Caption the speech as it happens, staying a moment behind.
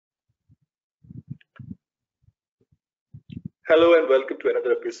Hello and welcome to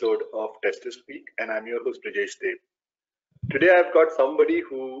another episode of TesterSpeak, and I'm your host Rajesh Dev. Today I've got somebody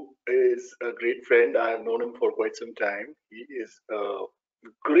who is a great friend. I've known him for quite some time. He is a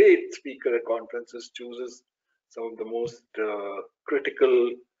great speaker at conferences, chooses some of the most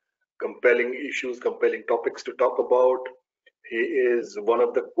critical, compelling issues, compelling topics to talk about. He is one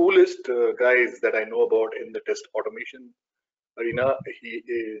of the coolest guys that I know about in the test automation arena. He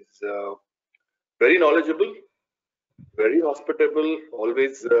is very knowledgeable, very hospitable,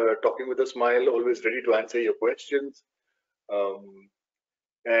 always talking with a smile, always ready to answer your questions. Um,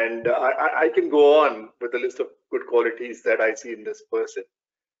 and I can go on with a list of good qualities that I see in this person.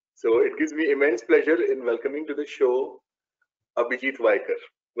 So it gives me immense pleasure in welcoming to the show Abhijeet Vaikar.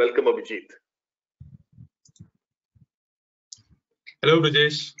 Welcome, Abhijeet. Hello,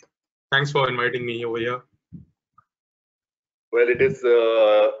 Brajesh. Thanks for inviting me over here. Well, it is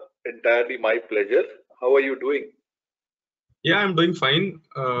entirely my pleasure. How are you doing? Yeah, I'm doing fine.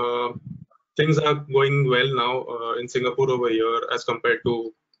 Things are going well now in Singapore over here as compared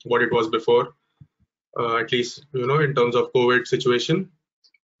to what it was before, at least, in terms of COVID situation.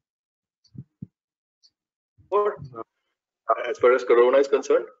 Or as far as Corona is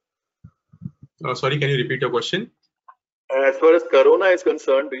concerned? Sorry, can you repeat your question? As far as Corona is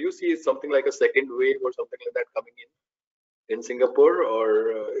concerned, do you see something like a second wave or something like that coming in Singapore,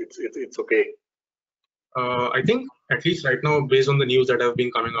 or it's okay? I think, at least right now, based on the news that have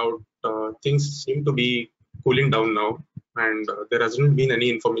been coming out, things seem to be cooling down now, and there hasn't been any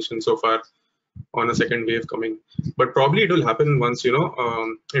information so far on a second wave coming. But probably it will happen once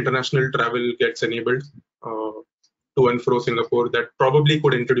international travel gets enabled to and fro Singapore. That probably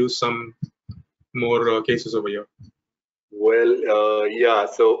could introduce some more cases over here. Well, yeah.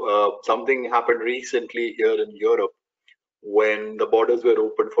 So something happened recently here in Europe when the borders were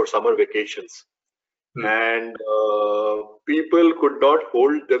open for summer vacations, and people could not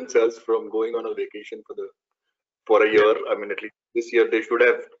hold themselves from going on a vacation for a year. I mean, at least this year they should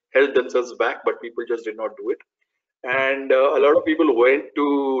have held themselves back, but people just did not do it. And a lot of people went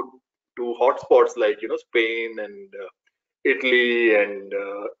to hotspots like Spain and Italy and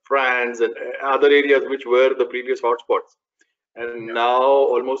France and other areas which were the previous hotspots. And now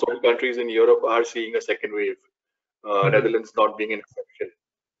almost all countries in Europe are seeing a second wave, Netherlands not being an exception.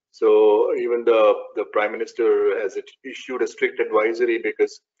 So even the Prime Minister has issued a strict advisory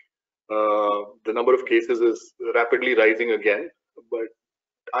because the number of cases is rapidly rising again. But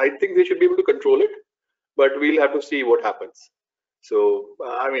I think they should be able to control it, but we'll have to see what happens. So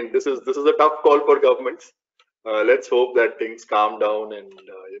I mean, this is a tough call for governments. Let's hope that things calm down and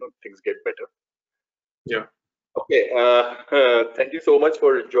things get better. Yeah. Okay. Thank you so much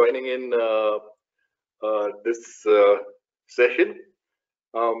for joining in this session.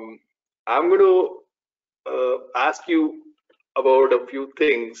 I'm going to ask you about a few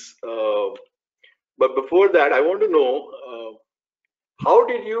things, but before that, I want to know how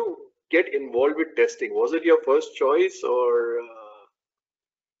did you get involved with testing? Was it your first choice or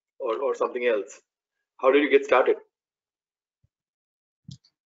something else? How did you get started?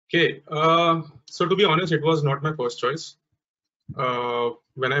 Okay. So to be honest, it was not my first choice.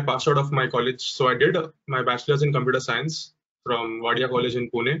 When I passed out of my college, so I did my bachelor's in computer science from Wadia College in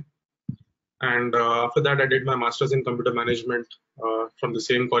Pune, and after that I did my master's in computer management from the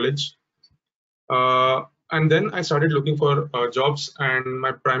same college. And then I started looking for jobs, and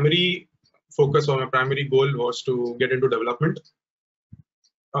my primary focus or my primary goal was to get into development.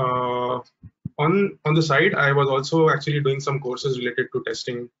 On the side, I was also actually doing some courses related to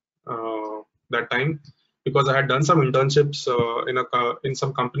testing that time, because I had done some internships in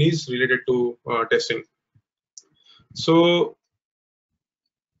some companies related to testing. So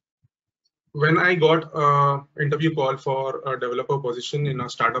when I got an interview call for a developer position in a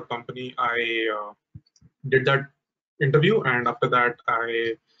startup company, I did that interview, and after that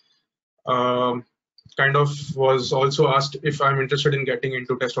I kind of was also asked if I'm interested in getting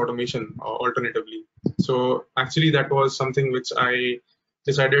into test automation alternatively. So actually that was something which I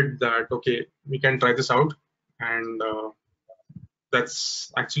decided that, okay, we can try this out. And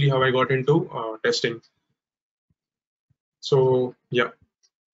that's actually how I got into testing. So, yeah.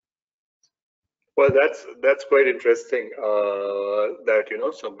 Well, that's quite interesting. That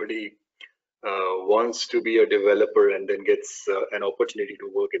somebody wants to be a developer and then gets an opportunity to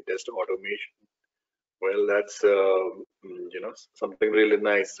work in test automation. Well, that's something really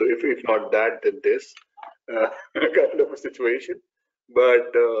nice. So if not that, then this kind of a situation.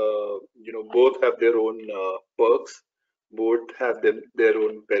 But both have their own perks. Both have their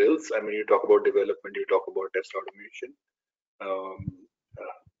own perils. I mean, you talk about development, you talk about test automation. Um,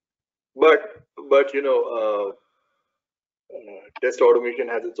 uh, but test automation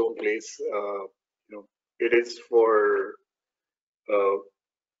has its own place. It is for uh,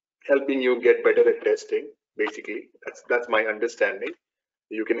 helping you get better at testing. Basically, that's my understanding.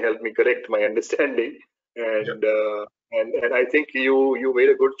 You can help me correct my understanding, Yeah. and I think you made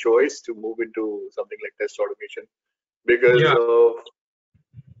a good choice to move into something like test automation because Yeah. of.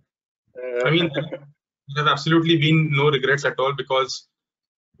 I mean, there have absolutely been no regrets at all, because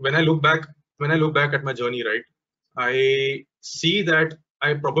when I look back, at my journey, right, I see that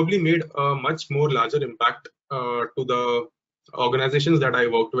I probably made a much more larger impact to the organizations that I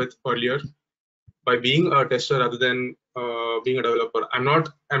worked with earlier by being a tester rather than being a developer. I'm not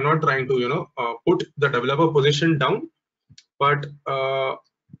trying to put the developer position down, but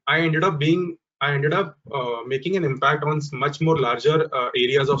I ended up making an impact on much more larger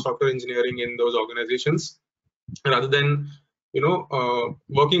areas of software engineering in those organizations, rather than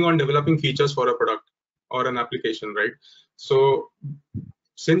working on developing features for a product or an application, right? So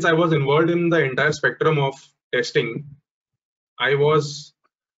since I was involved in the entire spectrum of testing, I was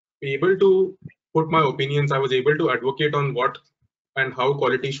able to put my opinions. I was able to advocate on what and how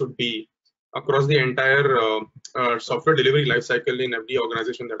quality should be across the entire software delivery lifecycle in every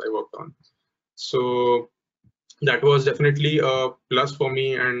organization that I worked on. So that was definitely a plus for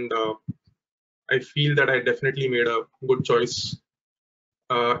me, and I feel that I definitely made a good choice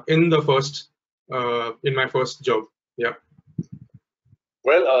in my first job. Yeah.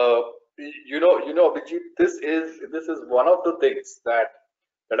 Well, Abhijeet, this is one of the things that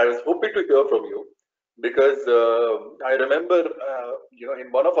I was hoping to hear from you, because I remember,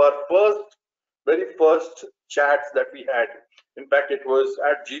 in one of our very first chats that we had. In fact, it was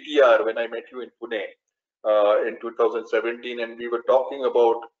at GTR when I met you in Pune in 2017, and we were talking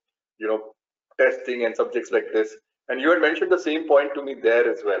about, you know, testing and subjects like this, and you had mentioned the same point to me there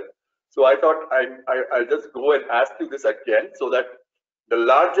as well. So I thought I'll just go and ask you this again, so that the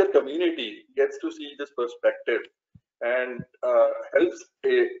larger community gets to see this perspective, and helps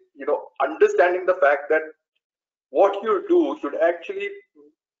understanding the fact that what you do should actually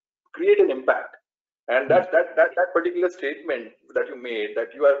create an impact. And that particular statement that you made,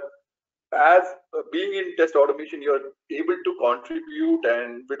 that you are, as being in test automation, you're able to contribute,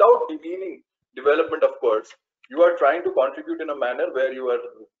 and without demeaning development, of course, you are trying to contribute in a manner where you are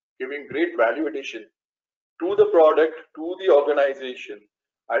giving great value addition to the product, to the organization.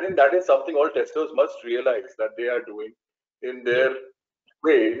 I think that is something all testers must realize that they are doing in Yeah. their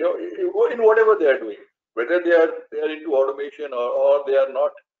way, in whatever they are doing, whether they are into automation, or they are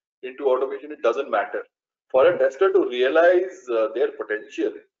not into automation, it doesn't matter. For a tester to realize their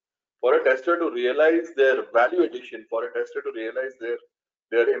potential, for a tester to realize their value addition, for a tester to realize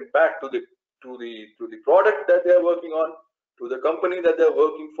their impact to the product that they are working on, to the company that they're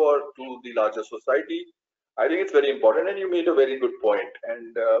working for, to the larger society. I think it's very important, and you made a very good point.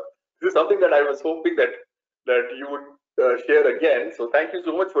 And this is something that I was hoping that you would share again. So thank you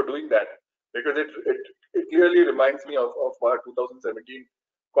so much for doing that, because it clearly reminds me of our 2017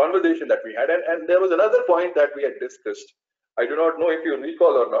 conversation that we had. And there was another point that we had discussed. I do not know if you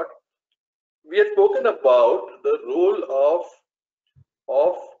recall or not. We had spoken about the role of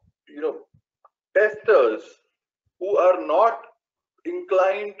testers who are not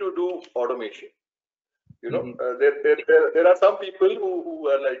inclined to do automation. Mhm. There are some people who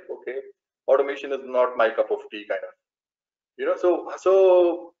are like, okay, automation is not my cup of tea, kind of.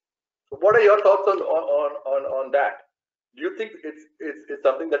 So what are your thoughts on that? Do you think it's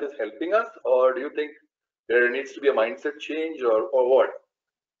something that is helping us, or do you think there needs to be a mindset change, or what?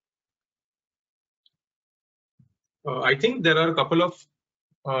 I think there are a couple of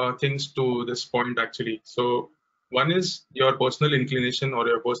things to this point, actually. So one is your personal inclination or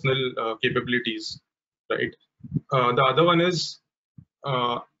your personal capabilities, right? The other one is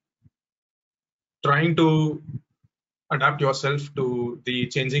uh, trying to adapt yourself to the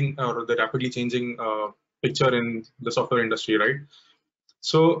changing or the rapidly changing picture in the software industry, right?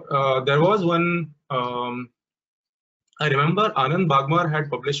 So there was one. I remember Anand Bagmar had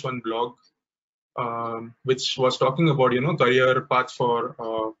published one blog which was talking about career paths for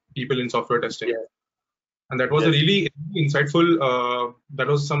people in software testing, Yes, and that was a yes. really insightful. That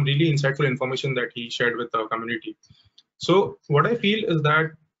was some really insightful information that he shared with the community. So what I feel is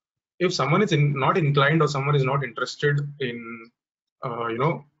that if someone is not inclined, or someone is not interested in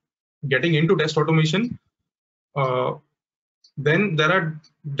getting into test automation, uh, then there are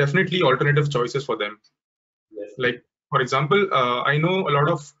definitely alternative choices for them. Yes. Like, for example, I know a lot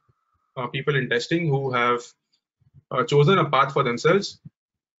of people in testing who have chosen a path for themselves,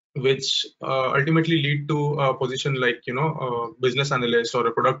 which ultimately lead to a position like a business analyst or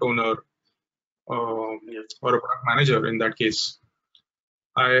a product owner, um, Yes. or a product manager in that case.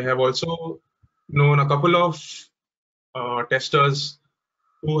 I have also known a couple of testers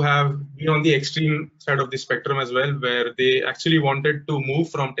who have been on the extreme side of the spectrum as well, where they actually wanted to move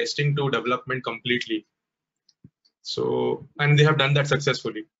from testing to development completely. So, and they have done that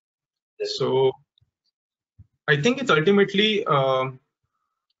successfully. So, I think it's ultimately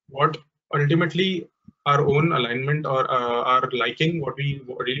what ultimately our own alignment or our liking, what we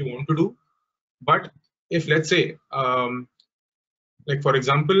really want to do. But if let's say, like for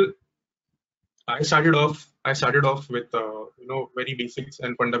example, I started off with very basics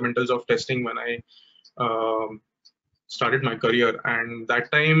and fundamentals of testing when I um, started my career, and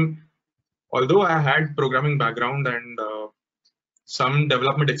that time, although I had programming background and some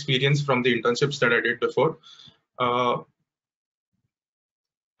development experience from the internships that I did before, uh,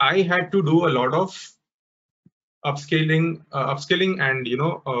 I had to do a lot of upscaling, and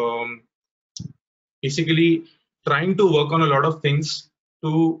basically trying to work on a lot of things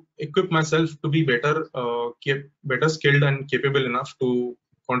to equip myself to be better skilled and capable enough to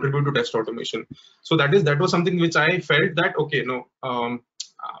contribute to test automation. So that was something which I felt that okay, no,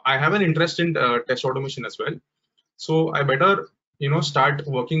 I have an interest in test automation as well. So I better start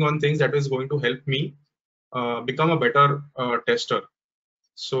working on things that is going to help me become a better tester.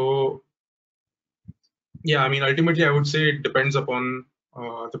 So yeah, I mean ultimately I would say it depends upon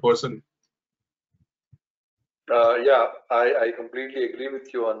the person. Yeah, I completely agree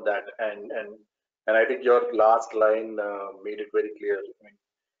with you on that, and I think your last line made it very clear. I mean,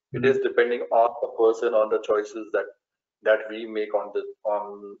 it is Mhm. depending on the person, on the choices that we make on the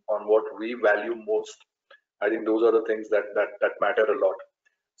on what we value most. I think those are the things that matter a lot.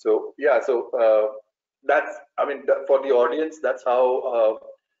 So yeah, so that's, I mean, for the audience, that's how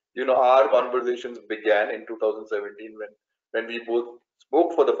our conversations began in 2017 when we both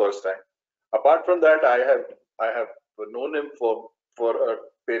spoke for the first time. Apart from that, I have known him for a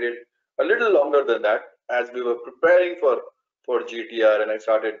period a little longer than that, as we were preparing for GTR, and I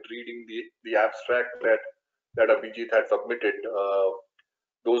started reading the abstract that Abhijeet had submitted.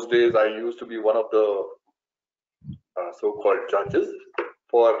 Those days, I used to be one of the so-called judges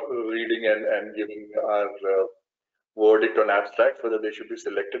for reading and giving our verdict on abstracts, whether they should be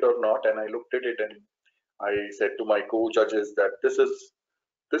selected or not. And I looked at it and I said to my co-judges that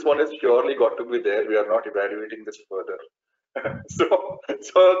this one is purely got to be there. We are not evaluating this further. So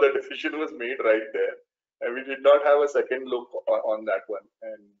the decision was made right there, and we did not have a second look on that one.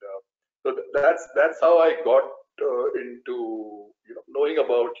 And so that's how I got into knowing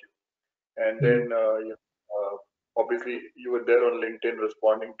about you. And then Mhm. obviously you were there on LinkedIn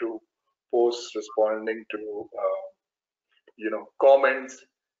responding to posts, responding to comments,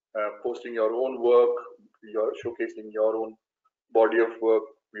 posting your own work, your showcasing your own body of work,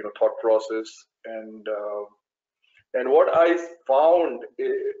 thought process, and what I found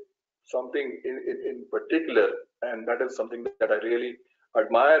something in particular, and that is something that I really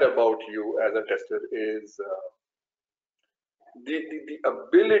admire about you as a tester, is the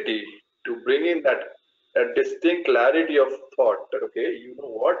ability to bring in that a distinct clarity of thought that, okay, you know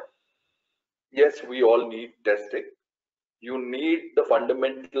what, yes, we all need testing. You need the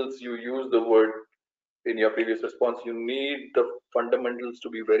fundamentals. You use the word in your previous response. You need the fundamentals to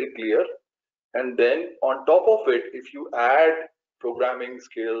be very clear, and then on top of it, if you add programming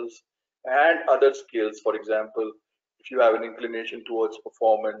skills and other skills, for example, if you have an inclination towards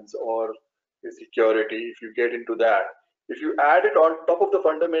performance or security, if you get into that, if you add it on top of the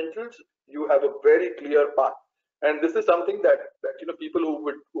fundamentals, you have a very clear path. And this is something that people who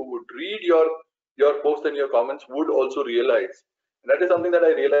would read your post and your comments would also realize. And that is something that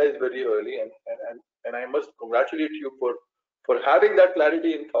I realized very early, and I must congratulate you for having that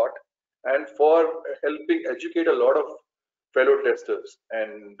clarity in thought and for helping educate a lot of fellow testers.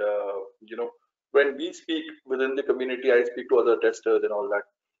 And when we speak within the community, I speak to other testers and all that.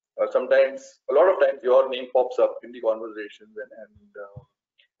 Sometimes, a lot of times, your name pops up in the conversations,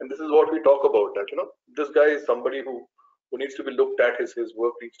 and this is what we talk about. That this guy is somebody who needs to be looked at. His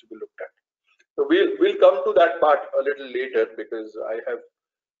work needs to be looked at. So we'll come to that part a little later, because I have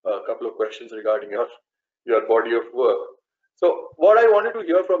a couple of questions regarding your body of work. So what I wanted to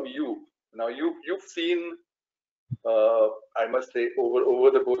hear from you now, you've seen, I must say, over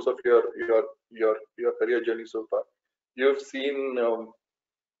the course of your career journey so far, you've seen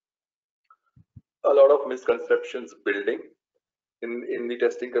a lot of misconceptions building in the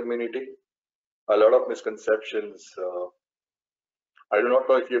testing community. A lot of misconceptions. I do not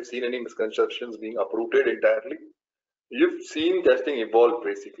know if you've seen any misconceptions being uprooted entirely. You've seen testing evolve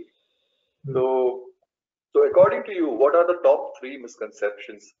basically. So, so according to you, what are the top three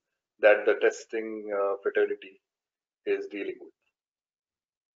misconceptions that the testing fraternity is dealing with?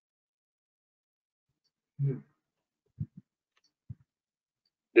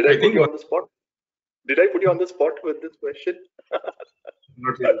 Did I I put think you on the spot? Did I put you on the spot with this question?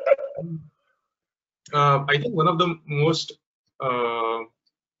 not really. I think one of the most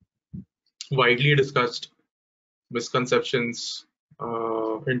widely discussed misconceptions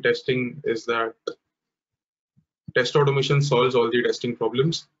in testing is that test automation solves all the testing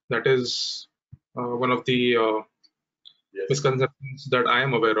problems. That is one of the Yes. misconceptions that I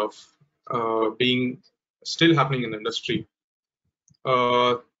am aware of being still happening in the industry.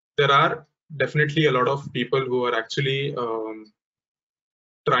 There are definitely a lot of people who are actually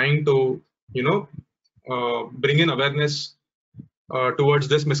trying to, bring in awareness towards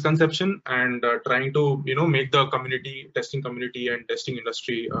this misconception and trying to, make the testing community and testing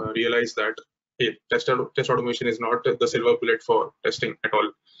industry realize that hey, test automation is not the silver bullet for testing at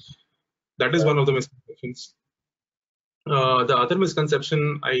all. That is one of the misconceptions. The other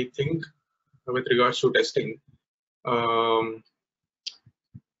misconception, I think, with regards to testing,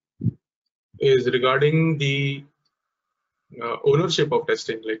 is regarding the ownership of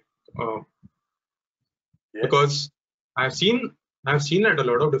testing. Like, Yes. because I've seen at a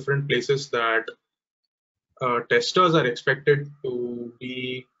lot of different places that testers are expected to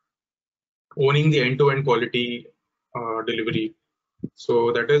be owning the end-to-end quality delivery.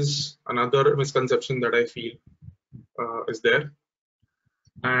 So that is another misconception that I feel is there.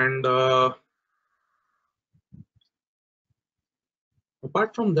 And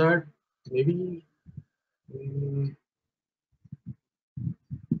apart from that, maybe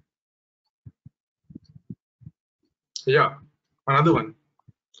yeah, another one.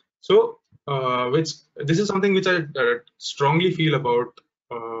 So which this is something which I strongly feel about,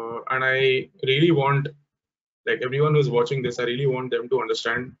 and I really want, like everyone who's watching this, I really want them to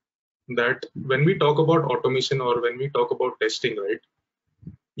understand that when we talk about automation or when we talk about testing, right,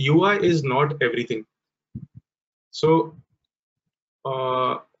 UI is not everything. So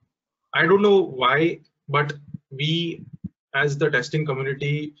I don't know why, but we as the testing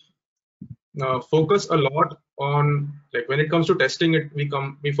community focus a lot on, like when it comes to testing it,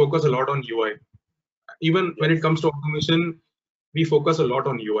 we focus a lot on UI. Even when it comes to automation, we focus a lot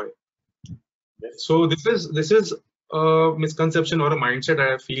on UI. Yes. So this is a misconception or a mindset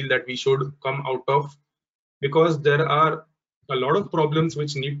I feel that we should come out of, because there are a lot of problems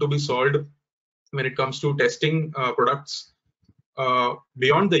which need to be solved when it comes to testing products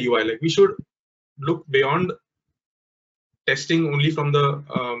beyond the UI. Like we should look beyond testing only from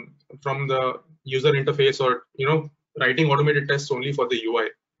the user interface, or writing automated tests only for the UI.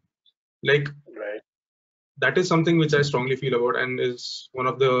 Like Right. that is something which I strongly feel about, and is one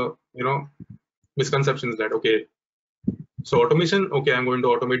of the misconceptions that okay, so automation, okay, I'm going to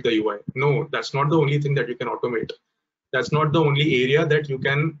automate the UI. No, that's not the only thing that you can automate. That's not the only area that you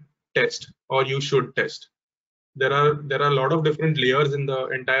can test or you should test. There are a lot of different layers in the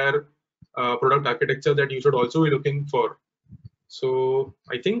entire product architecture that you should also be looking for. So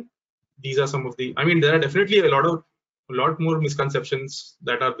I think these are some of the. I mean, there are definitely a lot more misconceptions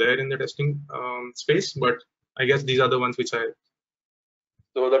that are there in the testing space, but I guess these are the ones which I.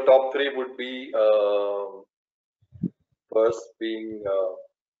 So the top three would be first being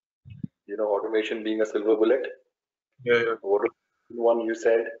automation being a silver bullet. Yeah. What was the one you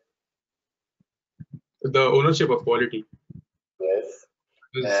said? The ownership of quality. Yes.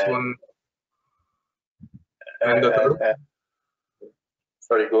 Is And one. And the third.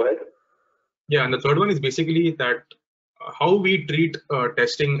 Sorry, go ahead. Yeah, and the third one is basically that how we treat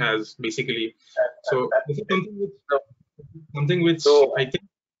testing as basically. So this is something which So I think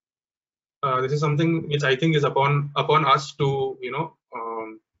this is something which I think is upon us to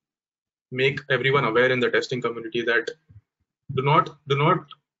make everyone aware in the testing community that do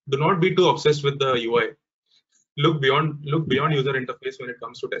not be too obsessed with the UI. Look beyond user interface when it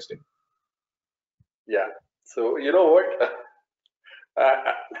comes to testing. yeah. So you know what?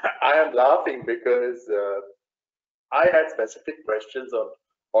 I am laughing because I had specific questions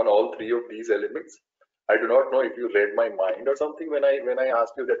on all three of these elements. I do not know if you read my mind or something when I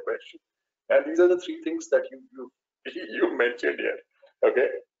asked you that question. And these are the three things that you you mentioned here. Okay,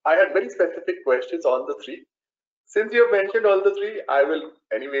 I had very specific questions on the three. Since you have mentioned all the three, I will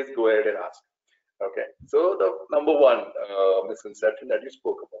anyways go ahead and ask. Okay, so the number one misconception that you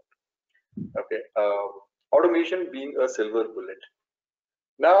spoke about. Okay, automation being a silver bullet.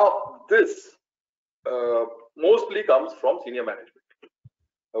 Now this mostly comes from senior management.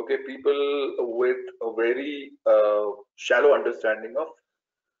 Okay, people with a very shallow understanding of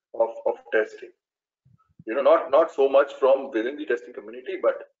testing. Not so much from within the testing community,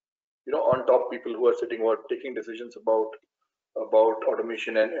 but on top people who are sitting or taking decisions about about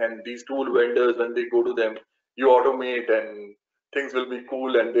automation, and these tool vendors, when they go to them, you automate and things will be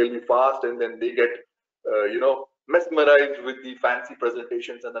cool and they'll be fast, and then they get mesmerized with the fancy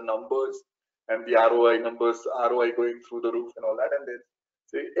presentations and the numbers and the ROI numbers, ROI going through the roof and all that, and they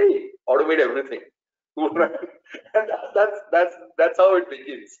say, "Hey, automate everything," and that's how it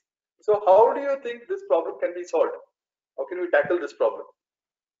begins. So, how do you think this problem can be solved? How can we tackle this problem?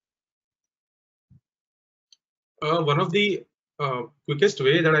 One of the quickest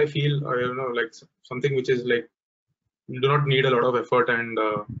way that I feel, like something which is like you do not need a lot of effort and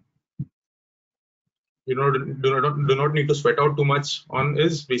do not need to sweat out too much on,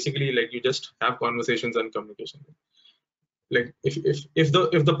 is basically like you just have conversations and communication. Like if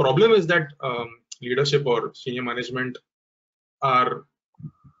the problem is that leadership or senior management are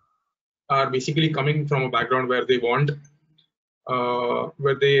basically coming from a background where they want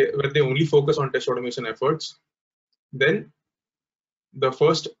where they only focus on test automation efforts, then the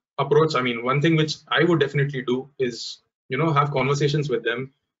first approach, I mean, one thing which I would definitely do is have conversations with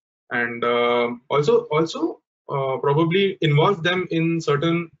them, and also probably involve them in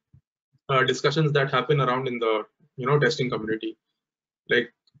certain discussions that happen around in the testing community,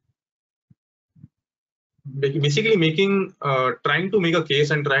 like basically trying to make a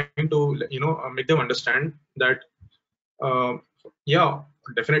case and trying to make them understand that yeah,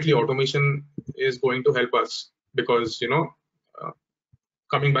 definitely automation is going to help us, because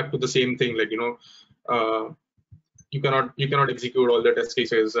coming back to the same thing, like you cannot execute all the test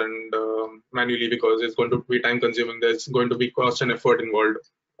cases and manually, because it's going to be time consuming, there's going to be cost and effort involved,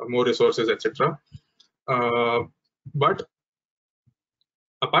 more resources, etc. But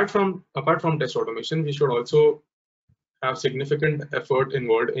apart from test automation, we should also have significant effort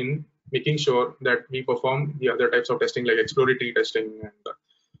involved in making sure that we perform the other types of testing, like exploratory testing, and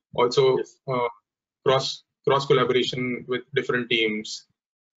also Yes. cross collaboration with different teams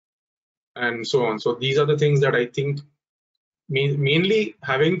and so on. So these are the things that I think mainly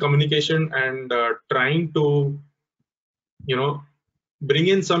having communication and trying to bring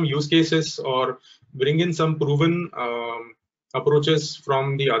in some use cases or bring in some proven approaches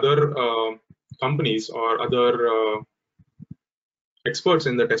from the other companies or other experts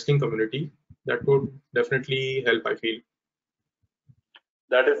in the testing community, that would definitely help, I feel.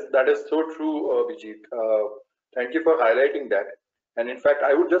 That is so true, Abhijeet. Thank you for highlighting that. And in fact,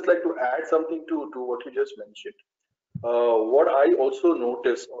 I would just like to add something to what you just mentioned. What I also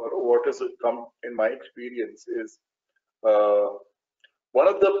notice, or what has come in my experience, is uh, one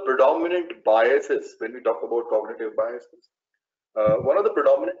of the predominant biases when we talk about cognitive biases. One of the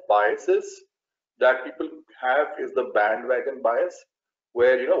predominant biases that people have is the bandwagon bias,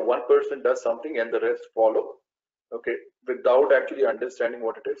 where one person does something and the rest follow, okay, without actually understanding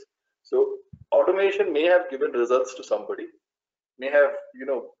what it is. So automation may have given results to somebody, may have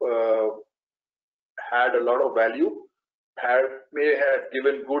had a lot of value, may have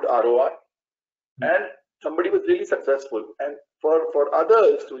given good ROI, and somebody was really successful. And for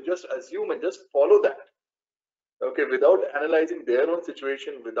others to just assume and just follow that, okay, without analyzing their own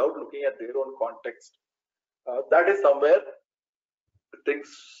situation, without looking at their own context, that is somewhere things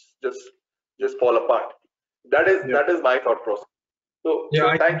just fall apart. That is my thought process. So,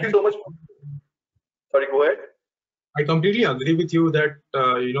 Yeah, thank you so much. Sorry, go ahead. I completely agree with you that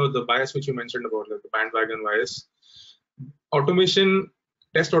the bias which you mentioned about, like, the bandwagon bias. Automation,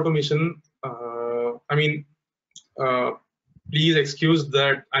 test automation. I mean, please excuse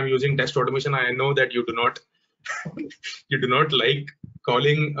that I'm using test automation. I know that you do not you do not like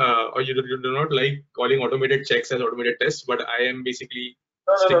calling or you do not like calling automated checks as automated tests, but I am basically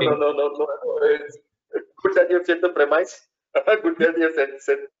sticking. No. It's good that you have set the premise. Good that you have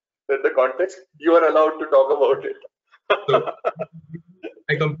set the context. You are allowed to talk about it. So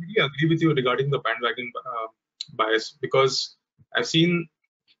I completely agree with you regarding the bandwagon bias, because I've seen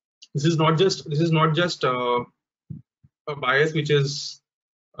this is not just a bias which is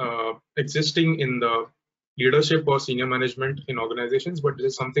existing in the leadership or senior management in organizations, but this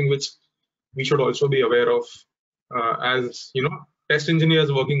is something which we should also be aware of as test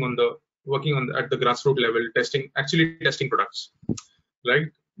engineers working at the grassroots level, actually testing products, right?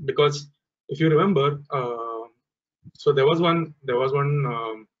 Because if you remember, so there was one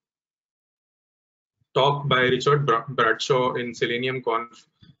talk by Richard Bradshaw in Selenium Conf,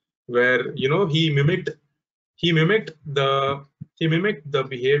 where he mimicked the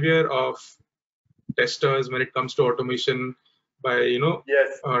behavior of testers when it comes to automation by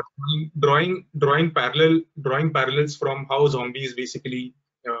Yes. drawing parallels from how zombies basically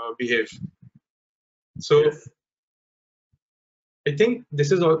behave. So Yes. I think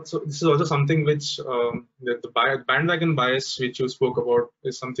this is also something which the bandwagon bias which you spoke about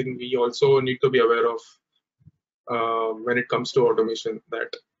is something we also need to be aware of when it comes to automation.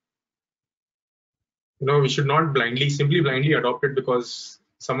 That we should not simply blindly adopt it because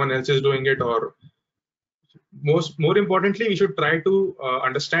someone else is doing it, or more importantly, we should try to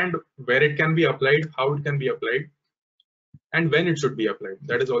understand where it can be applied, how it can be applied, and when it should be applied.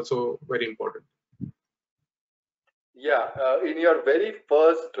 That is also very important. Yeah, in your very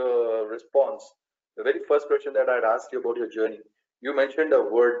first response, the very first question that I'd asked you about your journey, you mentioned a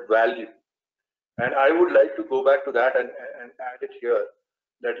word value. And I would like to go back to that and add it here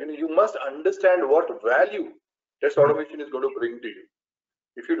that you must understand what value test automation is going to bring to you.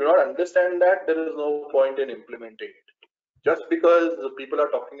 If you do not understand that, there is no point in implementing it. Just because people are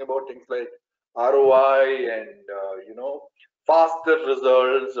talking about things like ROI and faster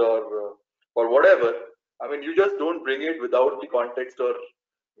results or whatever, I mean, you just don't bring it without the context or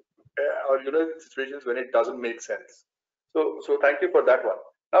situations when it doesn't make sense. So thank you for that one.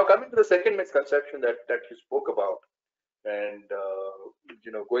 Now coming to the second misconception that you spoke about, and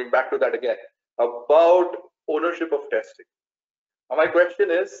going back to that again about ownership of testing. Now my question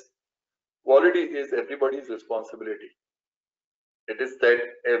is, quality is everybody's responsibility. It is said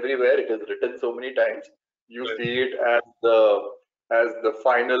everywhere. It is written so many times. You see it as the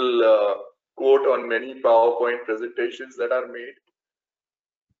final quote on many PowerPoint presentations that are made.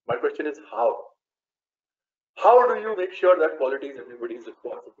 My question is how? How do you make sure that quality is everybody's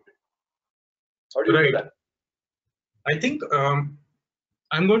responsibility? How do you do that? I think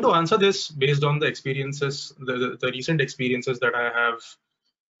I'm going to answer this based on the experiences, the recent experiences that I have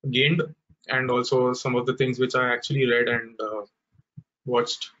gained, and also some of the things which I actually read and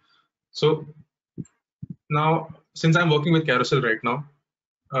watched. So now, since I'm working with Carousel right now,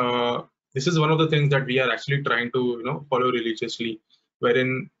 this is one of the things that we are actually trying to follow religiously,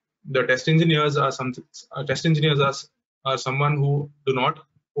 wherein the test engineers are someone who do not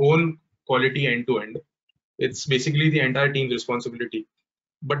own quality end to end. It's basically the entire team's responsibility.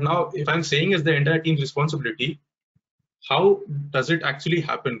 But now, if I'm saying it's the entire team's responsibility, how does it actually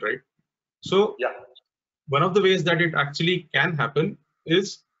happen, right? So yeah, one of the ways that it actually can happen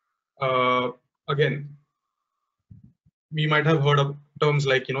is, again, we might have heard of terms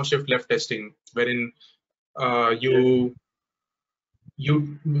like shift left testing, wherein you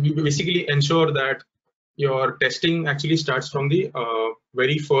basically ensure that your testing actually starts from the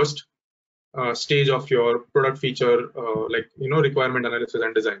very first stage of your product feature, like requirement analysis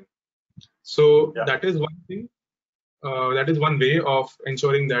and design. So that is one thing. That is one way of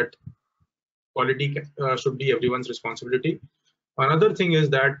ensuring that quality should be everyone's responsibility. Another thing is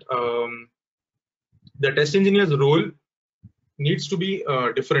that the test engineer's role needs to be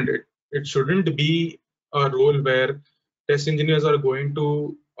different. It shouldn't be a role where test engineers are going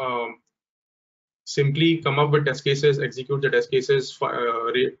to simply come up with test cases, execute the test cases,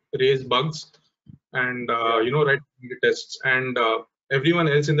 raise bugs, and write the tests, and everyone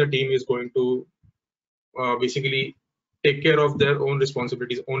else in the team is going to basically take care of their own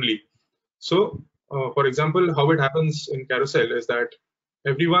responsibilities only. So, for example, how it happens in Carousel is that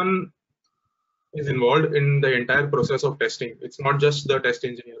everyone is involved in the entire process of testing. It's not just the test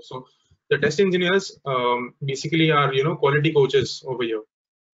engineer. So the test engineers basically are quality coaches over here.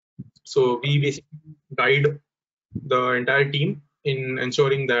 So we basically guide the entire team in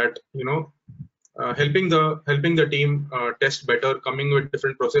ensuring that helping the team test better, coming with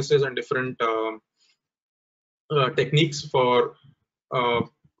different processes and different techniques for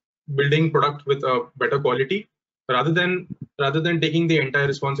building product with a better quality, rather than taking the entire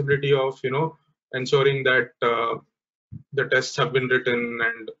responsibility of ensuring that the tests have been written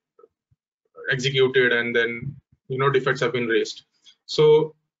and executed and then defects have been raised.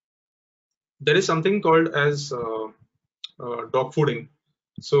 So there is something called as dog fooding.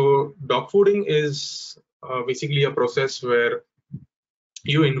 So dog fooding is basically a process where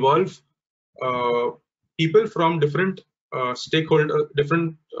you involve people from different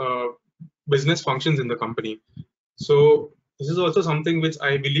different business functions in the company. So this is also something which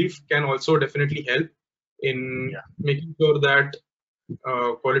I believe can also definitely help in making sure that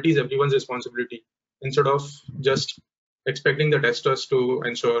quality is everyone's responsibility, instead of just expecting the testers to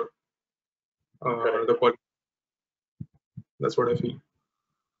ensure the quality. That's what I feel.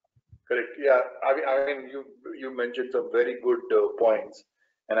 Correct. Yeah, I mean, you mentioned some very good points,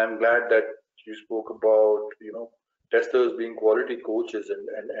 and I'm glad that you spoke about testers being quality coaches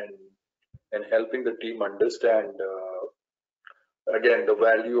and helping the team understand again the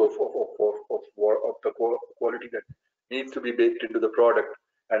value of the quality that needs to be baked into the product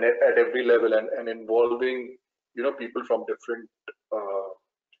and at every level, and involving people from different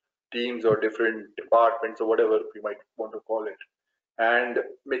teams or different departments or whatever we might want to call it, and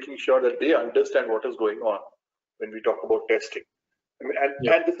making sure that they understand what is going on when we talk about testing. I mean,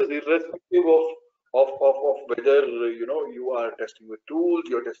 Yeah. and this is irrespective of whether you are testing with tools,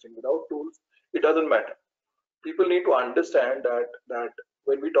 you're testing without tools. It doesn't matter. People need to understand that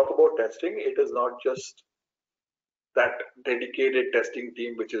when we talk about testing, it is not just that dedicated testing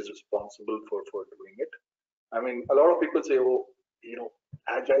team which is responsible for doing it. I mean, a lot of people say, oh,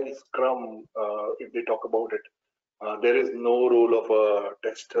 agile scrum, if they talk about it, there is no role of a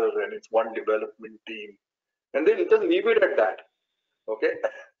tester and it's one development team. And they just leave it at that. Okay.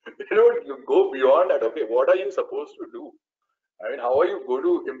 You go beyond that. Okay. What are you supposed to do? I mean, how are you going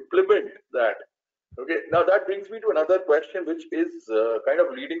to implement that? Okay. Now that brings me to another question, which is kind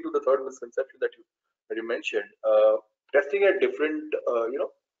of leading to the third misconception that you mentioned. Testing at different,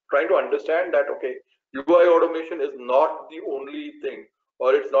 trying to understand that, okay, UI automation is not the only thing,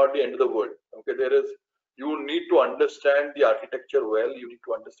 or it's not the end of the world. Okay. You need to understand the architecture well. You need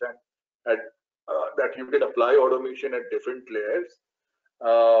to understand that, that you can apply automation at different layers.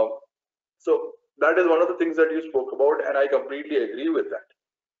 Uh, so that is one of the things that you spoke about, and I completely agree with that.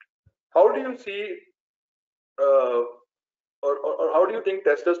 How do you see, uh, or how do you think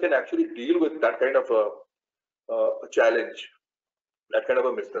testers can actually deal with that kind of a challenge, that kind of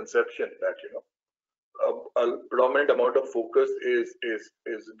a misconception that a predominant amount of focus is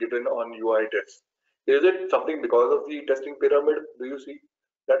given on UI tests? Is it something because of the testing pyramid? Do you see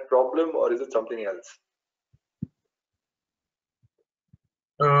that problem, or is it something else?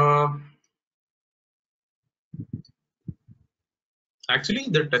 Uh, Actually,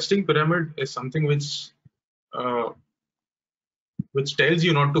 the testing pyramid is something uh, which tells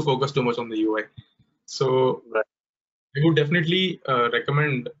you not to focus too much on the UI. So Right. I would definitely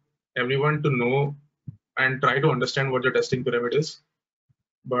recommend everyone to know and try to understand what the testing pyramid is.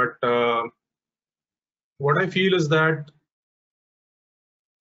 But what I feel is that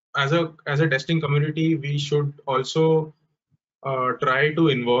as a testing community, we should also try to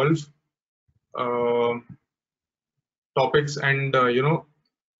involve uh, topics and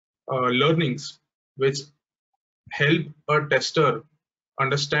learnings which help a tester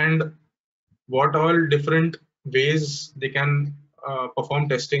understand what all different ways they can perform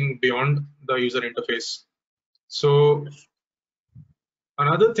testing beyond the user interface. So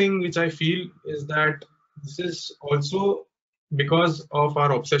another thing which I feel is that this is also because of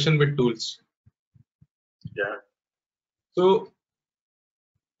our obsession with tools. Yeah. So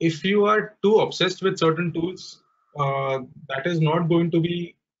if you are too obsessed with certain tools, that is not going to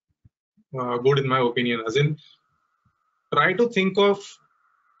be good in my opinion. As in, try to think of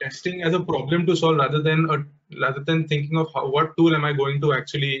testing as a problem to solve rather than thinking of what tool am I going to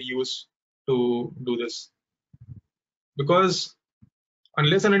actually use to do this. Because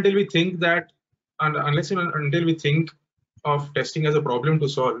unless and until we think that, and unless and until we think of testing as a problem to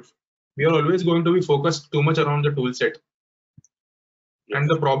solve, we are always going to be focused too much around the tool set. Yes. And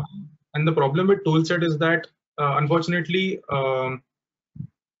the problem with tool set is that unfortunately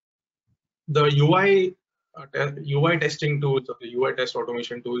the UI testing tools or the UI test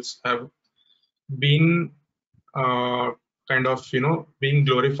automation tools have been kind of being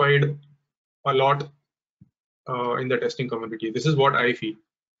glorified a lot in the testing community. This is what I feel.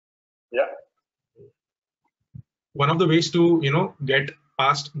 Yeah. One of the ways to get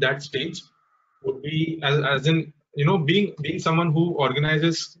past that stage would be as in being someone who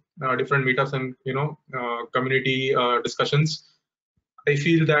organizes different meetups and community discussions. I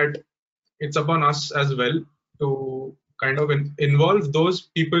feel that it's upon us as well to kind of involve those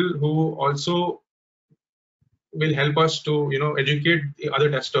people who also will help us to educate the other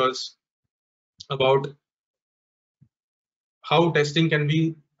testers about how testing can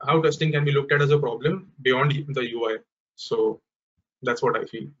be looked at as a problem beyond the UI. So that's what I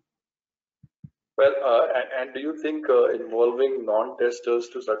feel. Well, and do you think involving non-testers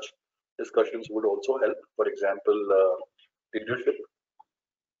to such discussions would also help? For example, leadership.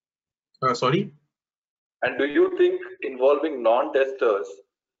 Sorry. And do you think involving non-testers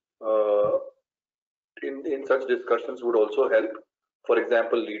uh, in such discussions would also help? For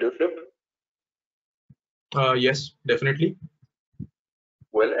example, leadership. Yes, definitely.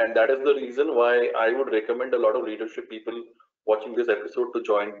 Well, and that is the reason why I would recommend a lot of leadership people watching this episode to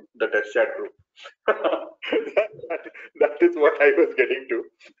join the test chat group. that is what I was getting to.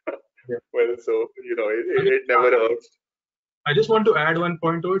 Yeah. Well, so it never hurts. I just want to add one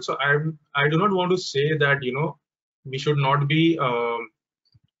point to it. So I do not want to say that we should not be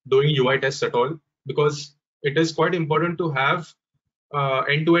doing UI tests at all, because it is quite important to have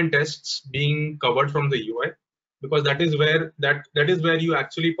end-to-end tests being covered from the UI. because that is where you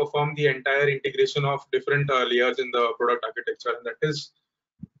actually perform the entire integration of different layers in the product architecture, and that is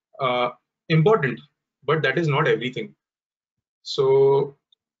important, but that is not everything. So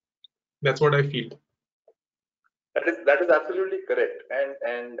that's what I feel. That is absolutely correct.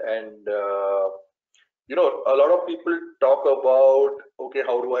 And a lot of people talk about, okay,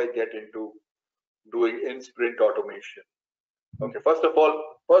 how do I get into doing in sprint automation? Okay, first step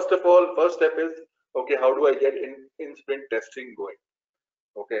is, okay, how do I get in sprint testing going?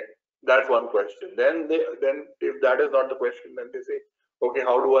 Okay, that's one question. Then if that is not the question, then they say, okay,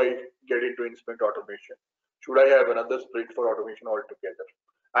 how do I get into in sprint automation? Should I have another sprint for automation altogether?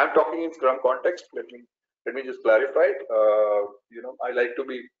 I'm talking in Scrum context. Let me just clarify. I like to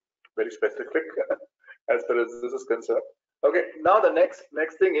be very specific as far as this is concerned. Okay, now the next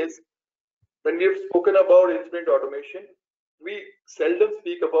thing is, when we've spoken about in sprint automation, we seldom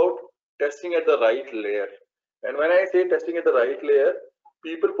speak about testing at the right layer. And when I say testing at the right layer,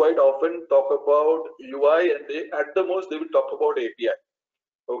 people quite often talk about UI, and at the most they will talk about API.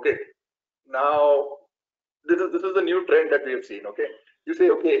 Okay, now this is a new trend that we have seen. Okay, you say,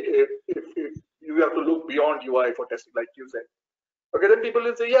 okay, if you have to look beyond UI for testing, like you said. Okay, then people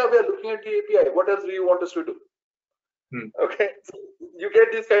will say, yeah, we are looking at the API. What else do you want us to do? Okay, so you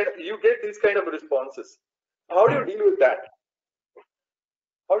get these kind of responses. How do you deal with that?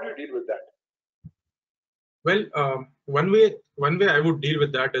 How do you deal with that? Well, one way I would deal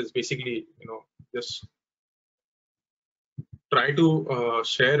with that is basically, just try to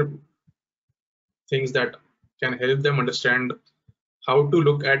share things that can help them understand how to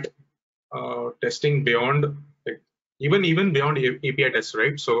look at testing beyond, like, even beyond API tests,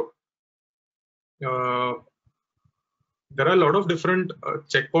 right? So there are a lot of different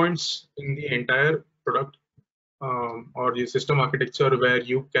checkpoints in the entire product or the system architecture where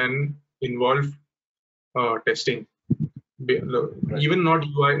you can involve testing. Even not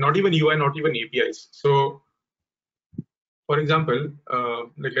UI, not even APIs. So, for example,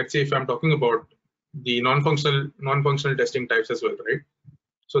 like, let's say if I'm talking about the non-functional testing types as well, right?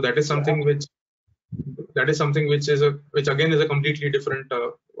 So that is something which which again is a completely different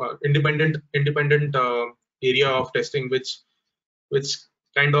independent area of testing, which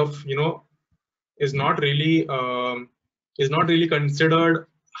kind of is not really considered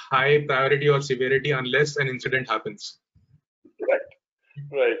high priority or severity unless an incident happens.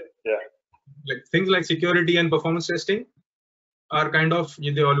 Right. Yeah. Like things like security and performance testing are kind of,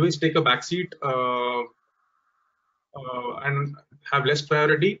 they always take a backseat and have less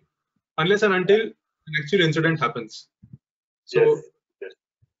priority unless and until an actual incident happens. So yes.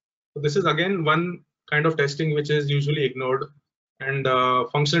 this is again one kind of testing which is usually ignored, and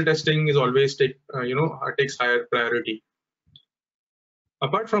functional testing is always takes higher priority.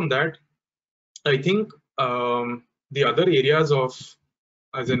 Apart from that, I think the other areas of,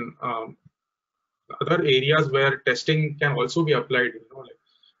 as in other areas where testing can also be applied, like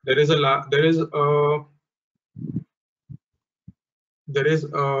there is a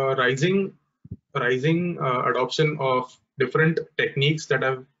rising adoption of different techniques that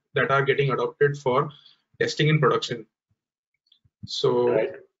are getting adopted for testing in production. So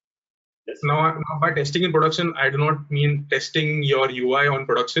right. Yes. Now by testing in production, I do not mean testing your UI on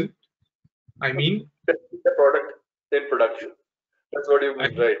production. I mean testing the product in production. That's what you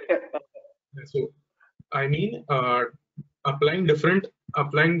mean, right? So I mean applying different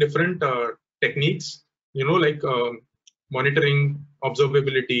techniques, like monitoring,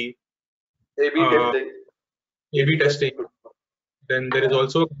 observability, A/B testing. A/B testing. Then there is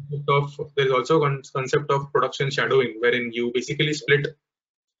also a concept of production shadowing, wherein you basically split.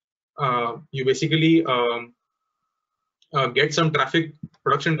 You basically get some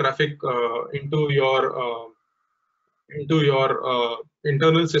production traffic into your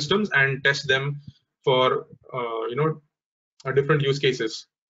internal systems and test them for different use cases.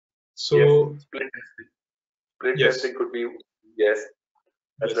 So yes. Split yes. testing could be, yes,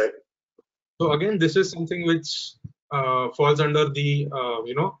 that's right. So again, this is something which falls under the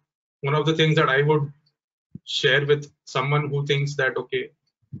one of the things that I would share with someone who thinks that, okay,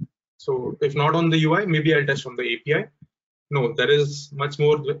 so if not on the UI, maybe I'll test on the API. No, there is much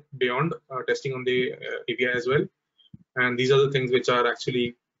more beyond testing on the API as well, and these are the things which are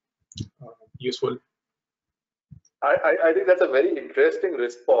actually useful. I think that's a very interesting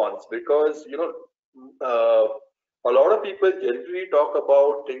response, because a lot of people generally talk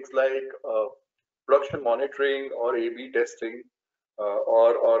about things like production monitoring or A/B testing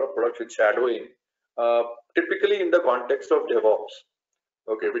or production shadowing, typically in the context of DevOps,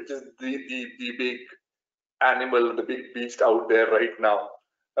 okay, which is the big animal, the big beast out there right now.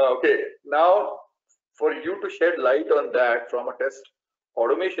 Okay, now for you to shed light on that from a test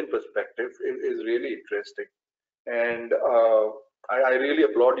automation perspective is really interesting. And I really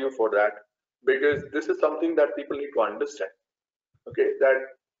applaud you for that, because this is something that people need to understand. Okay, that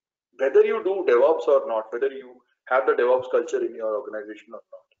whether you do DevOps or not, whether you have the DevOps culture in your organization or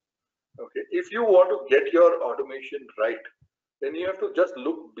not. Okay, if you want to get your automation right, then you have to just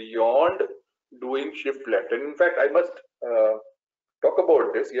look beyond doing shift left. And in fact, I must talk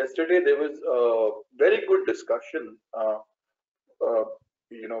about this. Yesterday, there was a very good discussion, uh,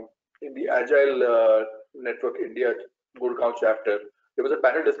 you know, in the Agile Network India Gurgaon chapter. There was a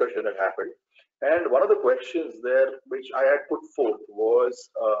panel discussion that happened. And one of the questions there, which I had put forth, was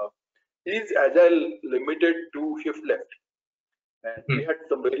is Agile limited to shift left? And we had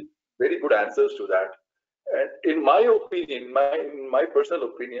some very, very good answers to that. And in my opinion, in my personal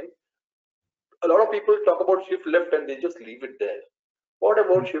opinion, a lot of people talk about shift left and they just leave it there. What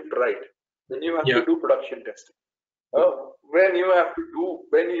about shift right? When you have to do production testing, when you have to do,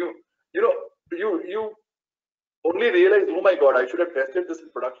 when you know, you only realize, oh my God, I should have tested this in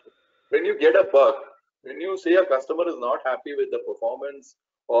production. When you get a bug, when you say a customer is not happy with the performance,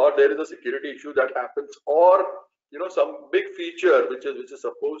 or there is a security issue that happens, or some big feature which is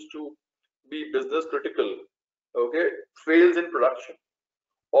supposed to be business critical, okay, fails in production,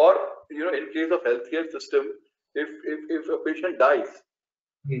 or in case of healthcare system, if a patient dies,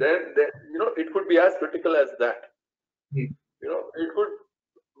 then it could be as critical as that. It could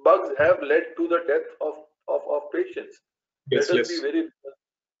bugs have led to the death of patients. Let us be very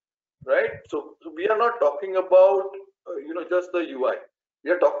right. So we are not talking about just the UI. We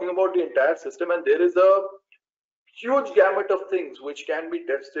are talking about the entire system, and there is a huge gamut of things which can be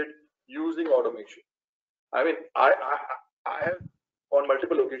tested using automation. I mean, I have on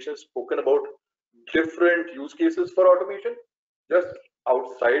multiple occasions spoken about different use cases for automation, just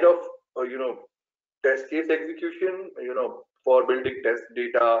outside of test case execution, for building test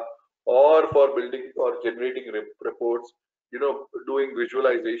data, or for building or generating reports, doing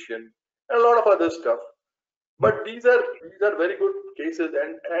visualization, and a lot of other stuff. But these are very good cases,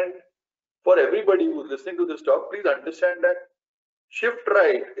 and for everybody who's listening to this talk, please understand that shift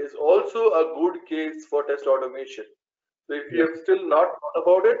right is also a good case for test automation. So if you have still not thought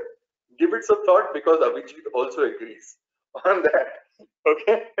about it, give it some thought, because Abhijeet also agrees on that.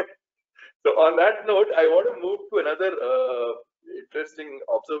 Okay. So on that note, I want to move to another interesting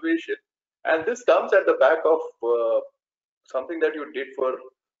observation, and this comes at the back of something that you did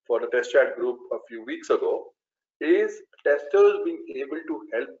for the test chat group a few weeks ago, is testers being able to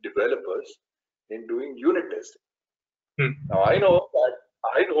help developers in doing unit testing. Now I know,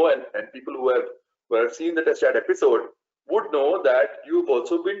 and people who have seen the test chat episode would know that you've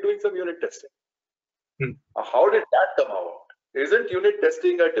also been doing some unit testing. How did that come out? Isn't unit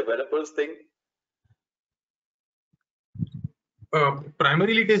testing a developer's thing?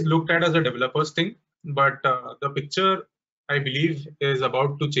 Primarily, it is looked at as a developer's thing, but the picture, I believe, is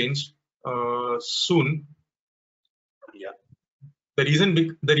about to change soon. Yeah. The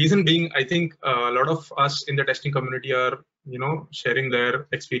reason being, I think a lot of us in the testing community are, sharing their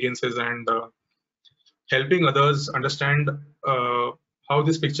experiences and helping others understand how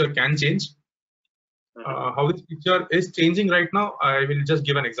this picture can change. How this picture is changing right now, I will just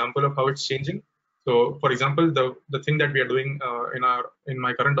give an example of how it's changing. So, for example, the thing that we are doing in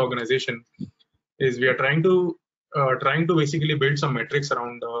my current organization is we are trying to basically build some metrics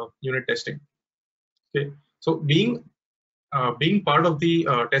around unit testing. Okay, so being part of the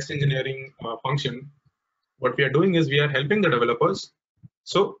test engineering function, what we are doing is we are helping the developers.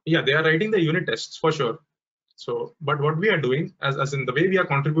 So yeah, they are writing the unit tests for sure. So, but what we are doing, as in the way we are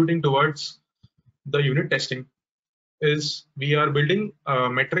contributing towards the unit testing, is we are building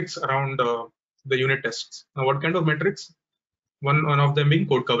metrics around the unit tests. Now, what kind of metrics? One of them being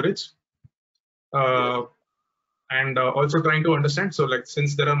code coverage, and also trying to understand. So, like,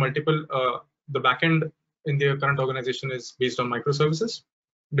 since there are multiple, the backend in the current organization is based on microservices.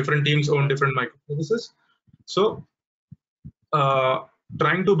 Different teams own different microservices. So,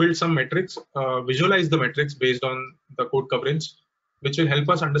 trying to build some metrics, visualize the metrics based on the code coverage, which will help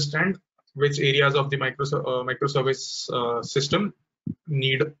us understand which areas of the microservice system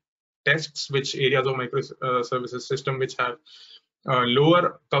need tests, which areas of microservices system which have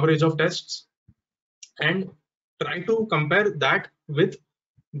lower coverage of tests, and try to compare that with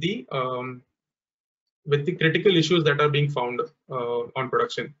the critical issues that are being found on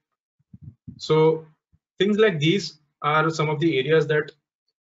production. So things like these are some of the areas that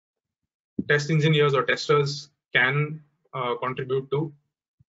test engineers or testers can contribute to,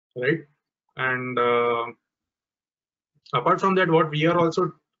 right? And apart from that, what we are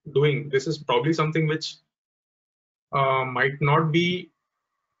also doing, this is probably something which might not be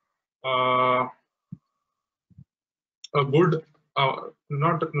a good,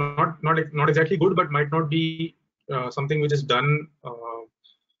 not exactly good, but might not be something which is done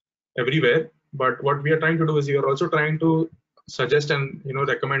everywhere. But what we are trying to do is we are also trying to suggest and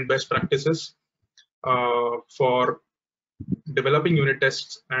recommend best practices for developing unit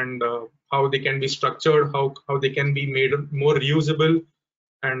tests, and how they can be structured, how they can be made more reusable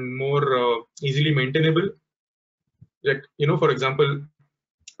and more easily maintainable. Like, for example,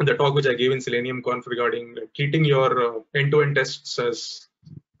 the talk which I gave in Selenium Conf regarding treating your end-to-end tests as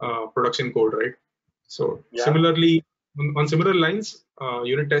production code, right? So similarly, on similar lines,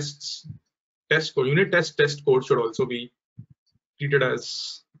 unit test test code should also be treated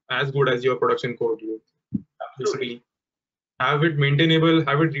as good as your production code. You basically have it maintainable,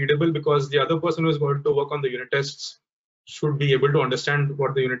 have it readable, because the other person who is going to work on the unit tests should be able to understand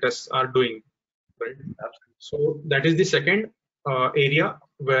what the unit tests are doing, right? So that is the second area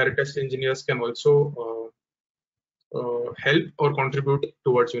where test engineers can also help or contribute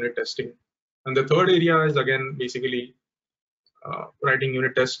towards unit testing. And the third area is again basically writing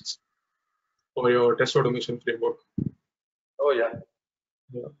unit tests for your test automation framework. Oh yeah.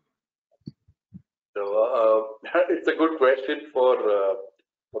 So it's a good question for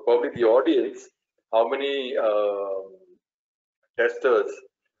probably the audience. How many testers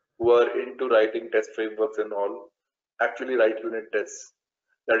who are into writing test frameworks and all actually write unit tests?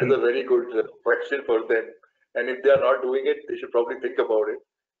 That is a very good question for them. And if they are not doing it, they should probably think about it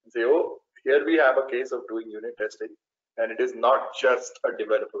and say, oh, here we have a case of doing unit testing, and it is not just a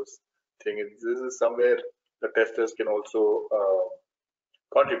developer's thing. This is somewhere the testers can also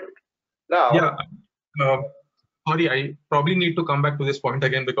contribute. Now, yeah. Sorry, I probably need to come back to this point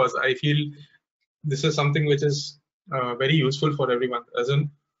again, because I feel this is something which is very useful for everyone. As in,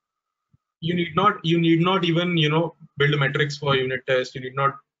 you need not even build metrics for unit test. You need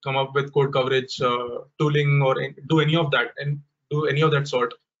not come up with code coverage tooling or do any of that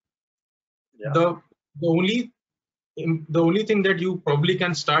sort. yeah. The only thing that you probably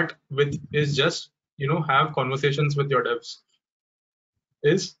can start with is just have conversations with your devs.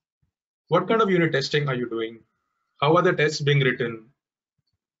 Is what kind of unit testing are you doing? How are the tests being written?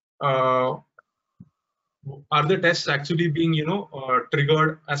 Are the tests actually being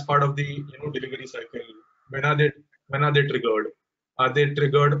triggered as part of the delivery cycle? When are they triggered? Are they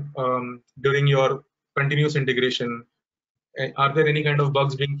triggered during your continuous integration? Are there any kind of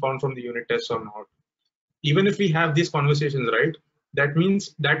bugs being found from the unit tests or not? Even if we have these conversations, right, that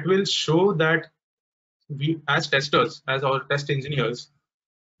means that will show that we, as testers, as our test engineers,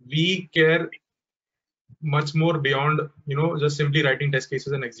 we care much more beyond just simply writing test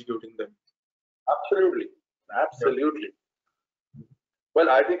cases and executing them. Absolutely. Well,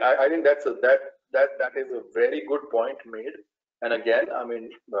 I think that is a very good point made. And again, I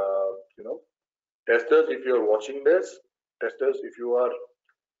mean, testers, if you're watching this, testers, if you are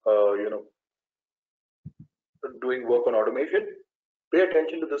doing work on automation, pay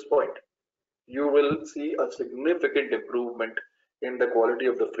attention to this point. You will see a significant improvement in the quality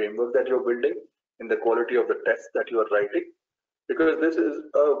of the framework that you're building, in the quality of the tests that you are writing, because this is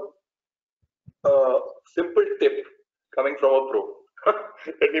a simple tip coming from a pro.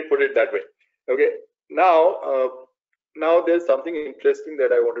 Let me put it that way. Okay. Now there's something interesting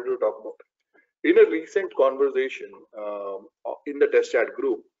that I wanted to talk about. In a recent conversation in the test chat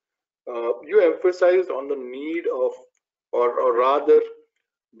group, you emphasized on the need of, or rather,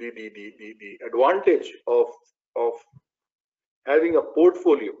 the advantage of having a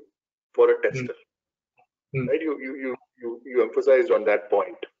portfolio for a tester. Right? You emphasized on that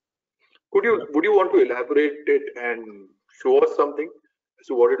point. Would you want to elaborate it and show us something as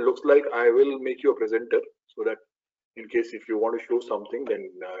to what it looks like? I will make you a presenter so that in case if you want to show something, then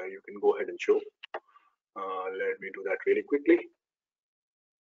you can go ahead and show. Let me do that really quickly.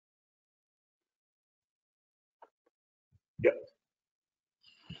 Yeah,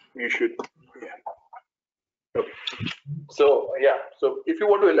 you should. Yeah. Okay. So yeah, so if you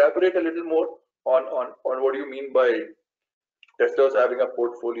want to elaborate a little more on what do you mean by testers having a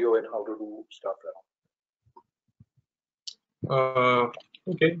portfolio and how to do stuff around.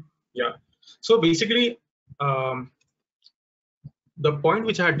 Okay, yeah. So basically, the point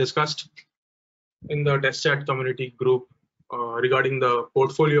which I had discussed in the test chat community group regarding the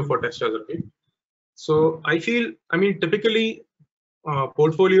portfolio for testers, right? So I mean, typically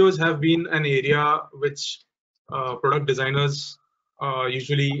portfolios have been an area which product designers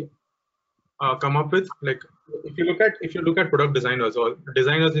usually come up with. Like, if you look at product designers or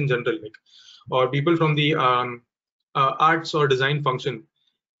designers in general, like, or people from the arts or design function,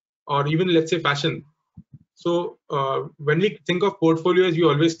 or even let's say fashion. So when we think of portfolios, you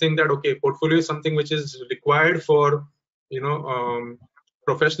always think that okay, portfolio is something which is required for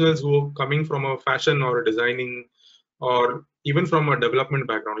professionals who are coming from a fashion or a designing or even from a development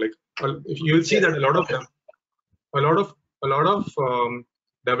background. Like you'll see that a lot of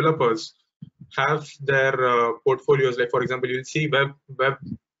developers have their portfolios. Like for example, you'll see web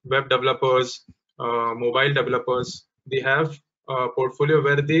developers, mobile developers. They have a portfolio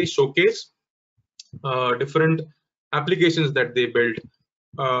where they showcase different applications that they built.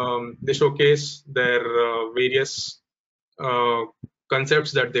 They showcase their various uh,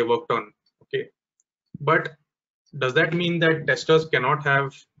 concepts that they worked on. Okay, but does that mean that testers cannot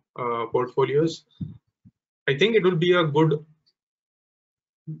have portfolios? I think it will be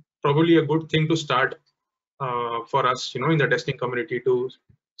probably a good thing to start for us, in the testing community, to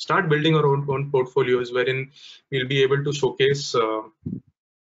start building our own portfolios, wherein we'll be able to showcase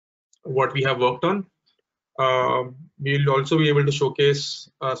what we have worked on. We'll also be able to showcase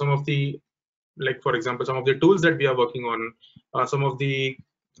some of the, like for example, some of the tools that we are working on, some of the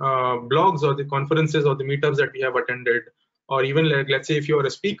blogs or the conferences or the meetups that we have attended, or even like, let's say if you are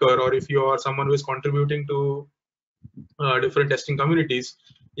a speaker or if you are someone who is contributing to different testing communities,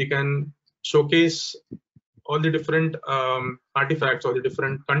 you can showcase all the different artifacts or the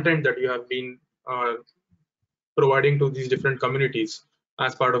different content that you have been providing to these different communities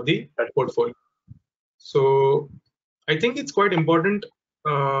as part of the portfolio. So I think it's quite important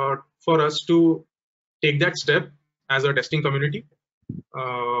for us to take that step as a testing community,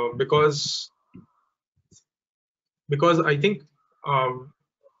 because I think a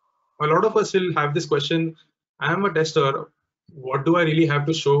lot of us will have this question: I am a tester. What do I really have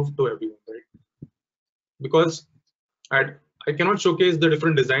to show to everyone, right? Because I cannot showcase the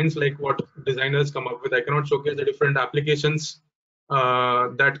different designs like what designers come up with. I cannot showcase the different applications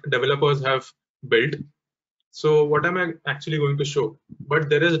that developers have built. So what am I actually going to show? But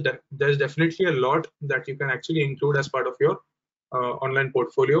there's definitely a lot that you can actually include as part of your online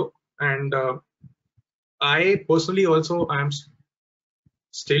portfolio. And I personally also am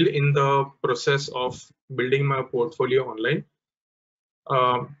still in the process of building my portfolio online.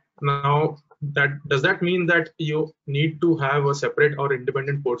 Now, does that mean that you need to have a separate or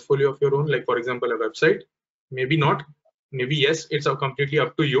independent portfolio of your own, like for example a website? Maybe not. Maybe yes. It's completely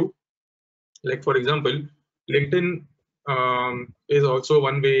up to you. Like for example, LinkedIn is also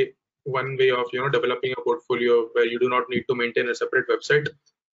one way of developing a portfolio where you do not need to maintain a separate website.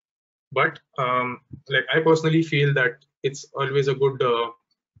 But like I personally feel that it's always a good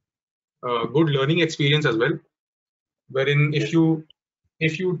learning experience as well, wherein if you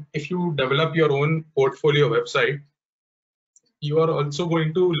develop your own portfolio website, you are also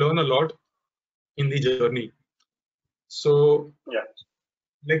going to learn a lot in the journey. So Yeah.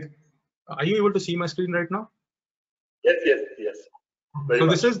 like, are you able to see my screen right now? Yes. Very So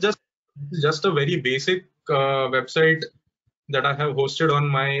much. this is just a very basic website that I have hosted on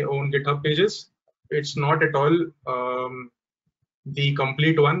my own GitHub pages. It's not at all the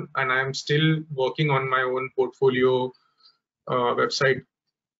complete one, and I'm still working on my own portfolio website.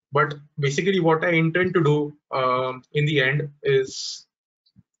 But basically, what I intend to do in the end is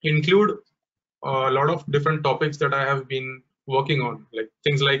include a lot of different topics that I have been working on, like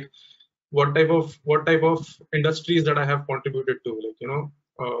things like what type of industries that I have contributed to.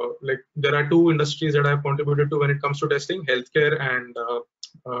 Like there are two industries that I have contributed to when it comes to testing: healthcare and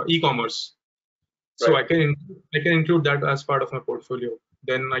e-commerce. So Right. I can include that as part of my portfolio.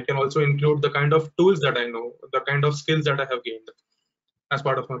 Then I can also include the kind of tools that I know, the kind of skills that I have gained as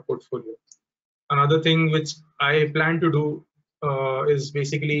part of my portfolio. Another thing which I plan to do is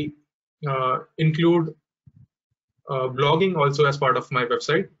basically include blogging also as part of my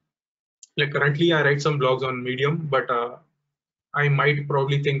website. Like currently, I write some blogs on Medium, but I might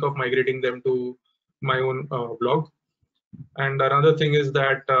probably think of migrating them to my own blog. And another thing is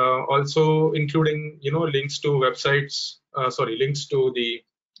that also including links to websites, links to the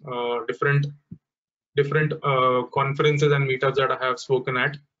different conferences and meetups that I have spoken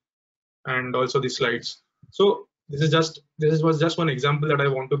at, and also the slides. So this was just one example that I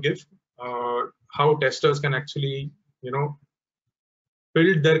want to give, how testers can actually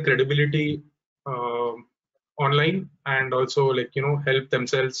build their credibility online, and also help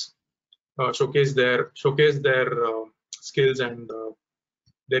themselves showcase their skills and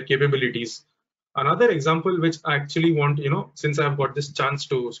their capabilities. Another example which I actually want, since I've got this chance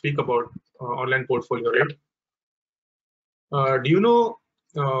to speak about online portfolio, right? Do you know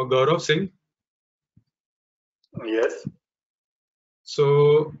Gaurav Singh? Yes.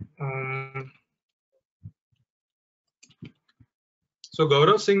 So So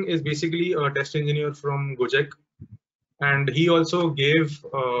Gaurav Singh is basically a test engineer from Gojek, and he also gave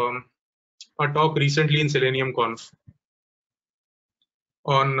a talk recently in Selenium Conf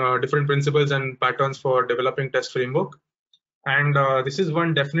on different principles and patterns for developing test framework. And this is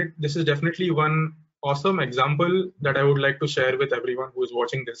definitely one awesome example that I would like to share with everyone who is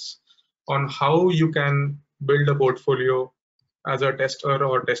watching this on how you can build a portfolio as a tester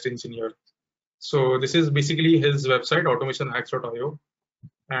or test engineer. So this is basically his website, automationhacks.io.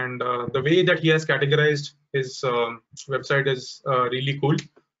 And the way that he has categorized his website is really cool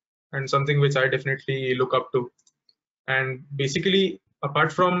and something which I definitely look up to. And basically,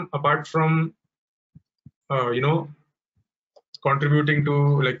 apart from you know, contributing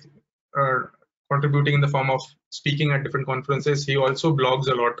to like contributing in the form of speaking at different conferences, he also blogs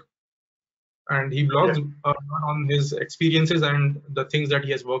a lot, and he blogs a lot on his experiences and the things that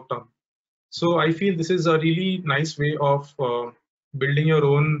he has worked on. So I feel this is a really nice way of building your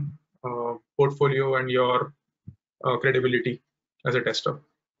own portfolio and your credibility as a tester.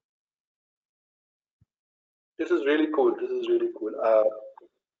 This is really cool. This is really cool.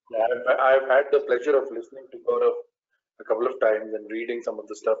 I've had the pleasure of listening to Gaurav a couple of times and reading some of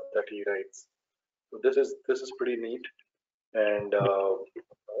the stuff that he writes. So this is pretty neat. And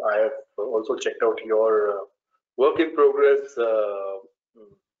I have also checked out your work in progress,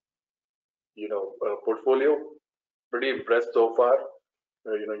 portfolio. Pretty impressed so far.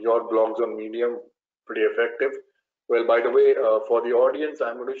 Your blogs on Medium, pretty effective. Well, by the way, for the audience,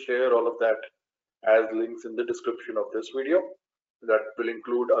 I'm going to share all of that as links in the description of this video. That will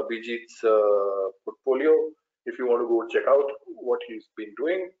include Abhijeet's portfolio. If you want to go check out what he's been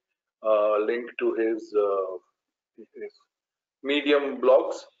doing, link to his Medium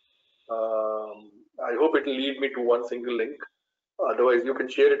blogs. I hope it will lead me to one single link. Otherwise, you can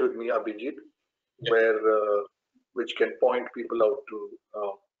share it with me, Abhijeet, where which can point people out to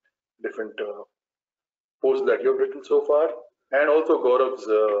different posts that you've written so far, and also Gaurav's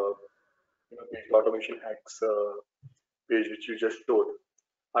automation hacks page, which you just showed.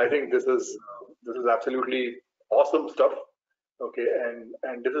 I think this is absolutely awesome stuff. Okay,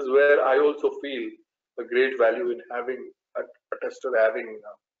 and this is where I also feel a great value in having a tester having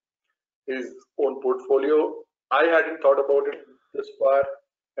his own portfolio. I hadn't thought about it this far,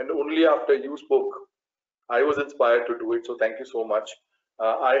 and only after you spoke, I was inspired to do it. So thank you so much.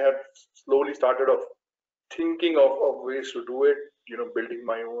 I have slowly started off thinking of ways to do it. Building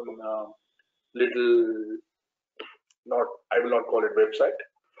my own little, I will not call it website.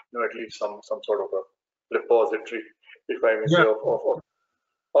 At least some sort of a repository, if I may say,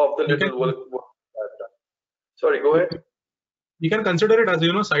 of the little work I've done. Sorry, go ahead. We can consider it as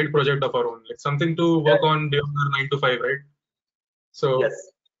side project of our own, like something to work on beyond our 9 to 5, right? So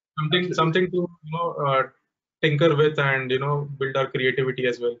yes, something to tinker with and build our creativity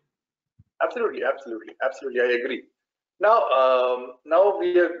as well. Absolutely, I agree. Now, now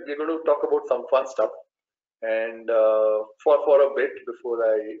we're going to talk about some fun stuff, and for a bit before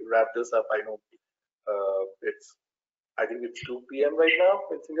I wrap this up, I know I think it's 2 p.m. right now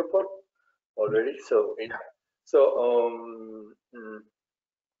in Singapore already. So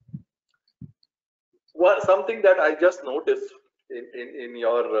something that I just noticed in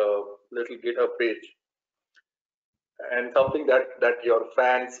your little GitHub page, and something that your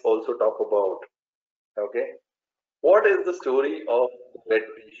fans also talk about. Okay, what is the story of the red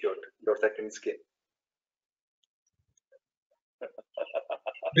T-shirt, your second skin?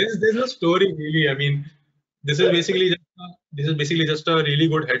 There's no story really. I mean, this is basically just a really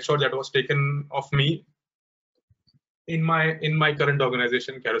good headshot that was taken of me in my current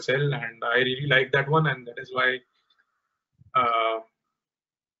organization, Carousel, and I really like that one, and that is why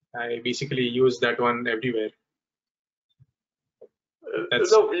I basically use that one everywhere.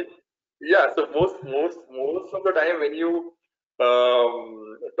 So most of the time when you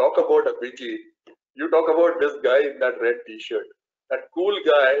talk about Abhijeet, you talk about this guy in that red T-shirt, that cool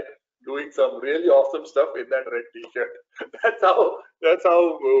guy doing some really awesome stuff in that red T-shirt. That's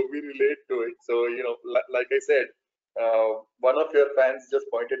how we relate to it. So like I said, one of your fans just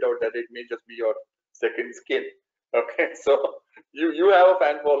pointed out that it may just be your second skin. Okay, so you have a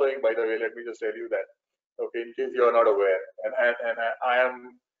fan following, by the way. Let me just tell you that. Okay, in case you are not aware, and I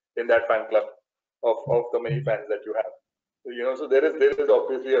am in that fan club of the many fans that you have. So there is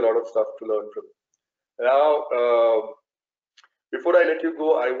obviously a lot of stuff to learn from. Now, before I let you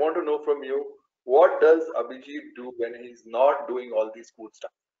go, I want to know from you, what does Abhijeet do when he's not doing all these cool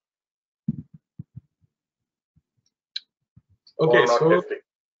stuff? Okay, so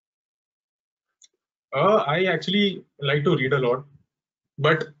I actually like to read a lot,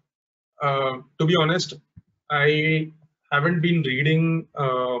 but to be honest, I haven't been reading.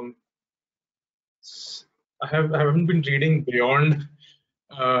 I haven't been reading beyond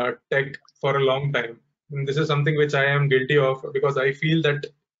tech for a long time. And this is something which I am guilty of, because I feel that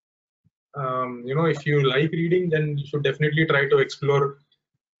if you like reading, then you should definitely try to explore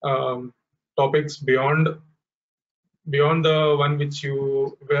topics beyond the one which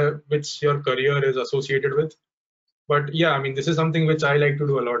your career is associated with. But yeah, I mean, this is something which I like to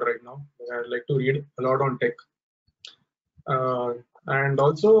do a lot right now. I like to read a lot on tech, and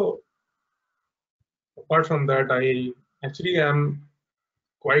also apart from that, I actually am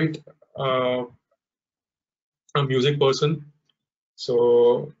quite uh, a music person.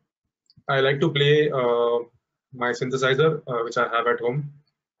 So I like to play my synthesizer, which I have at home.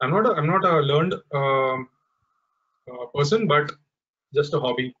 I'm not a learned person, but just a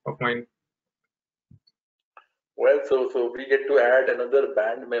hobby of mine. Well, so we get to add another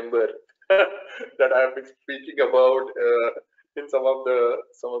band member that I've been speaking about in some of the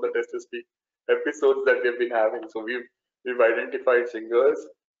TesterSpeak episodes that we've been having. So we've identified singers.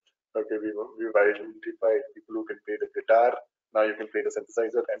 Okay, we've identified people who can play the guitar. Now you can play the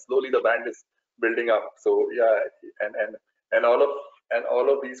synthesizer, and slowly the band is building up. So yeah, and and and all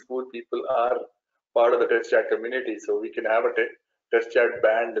of these cool people are part of the test chat community. So we can have a test chat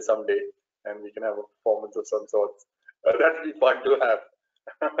band someday, and we can have a performance of some sorts. That'd be fun to have.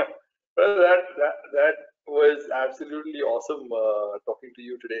 Well, that was absolutely awesome talking to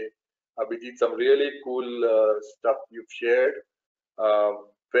you today, Abhijeet. Some really cool stuff you've shared.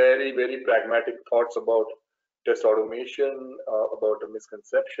 Very pragmatic thoughts about test automation, about the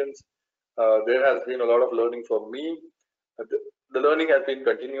misconceptions. There has been a lot of learning for me. The learning has been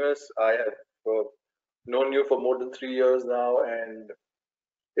continuous. I have known you for more than 3 years now, and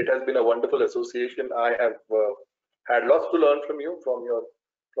it has been a wonderful association. I have had lots to learn from you, from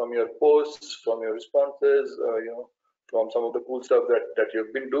your posts, from your responses, from some of the cool stuff that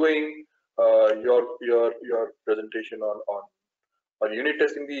you've been doing. Your presentation on unit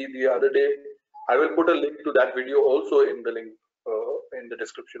testing the other day. I will put a link to that video also in the link in the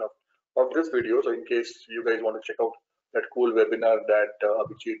description of this video. So in case you guys want to check out that cool webinar that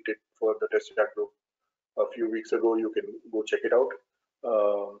Abhijeet did for the test chat group a few weeks ago, you can go check it out.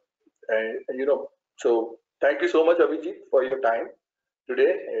 So thank you so much, Abhijeet, for your time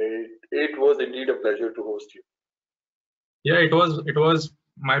today. It was indeed a pleasure to host you. Yeah, it was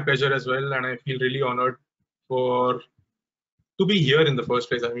my pleasure as well, and I feel really honored for to be here in the first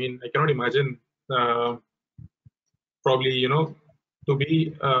place. I mean, I cannot imagine probably to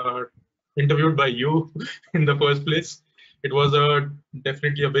be interviewed by you in the first place. It was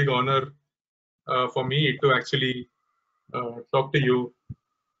definitely a big honor for me to actually talk to you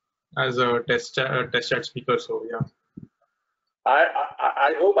as a test chat speaker. So yeah.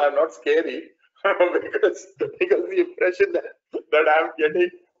 I hope I'm not scary because the impression that I'm getting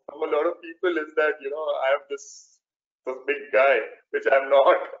from a lot of people is that I'm this big guy, which I'm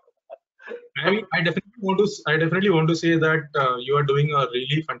not. I mean, I definitely want to say that you are doing a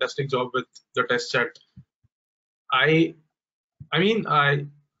really fantastic job with the test chat. I mean, I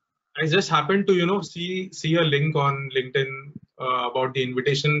just happened to see a link on LinkedIn about the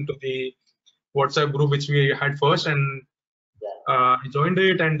invitation to the WhatsApp group which we had first, and I joined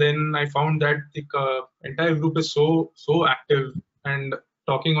it, and then I found that the entire group is so active and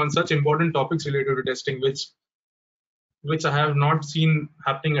talking on such important topics related to testing, which I have not seen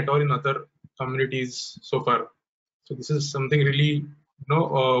happening at all in other communities so far. So this is something really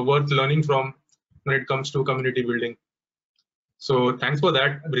worth learning from when it comes to community building. So thanks for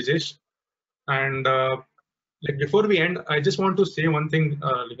that, Brijesh. And like before we end, I just want to say one thing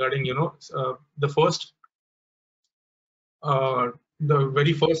regarding the first the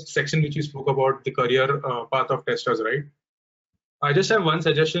very first section which you spoke about, the career path of testers, right? I just have one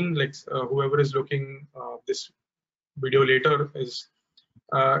suggestion, like whoever is looking this video later is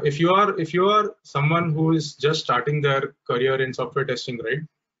if you are someone who is just starting their career in software testing,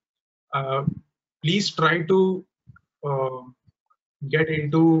 right? Please try to get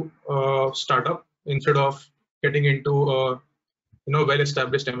into a startup instead of getting into a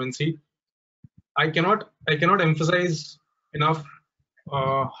well-established MNC. I cannot emphasize enough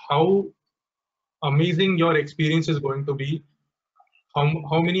how amazing your experience is going to be.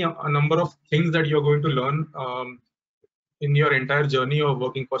 How many a number of things that you're going to learn in your entire journey of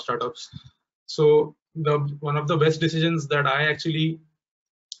working for startups. So one of the best decisions that I actually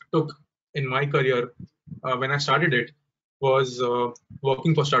took in my career when I started it was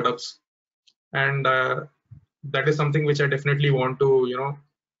working for startups, and that is something which I definitely want to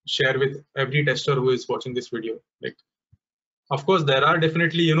share with every tester who is watching this video. Like, of course, there are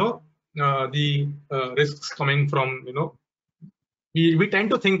definitely the risks coming from we tend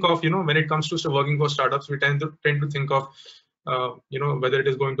to think of, when it comes to working for startups, we tend to think of, whether it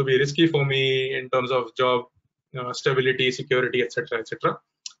is going to be risky for me in terms of job stability, security, etc., etc.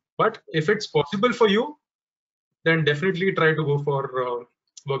 But if it's possible for you, then definitely try to go for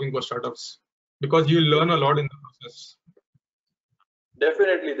working for startups, because you learn a lot in the process.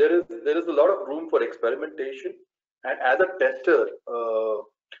 Definitely, there is a lot of room for experimentation, and as a tester,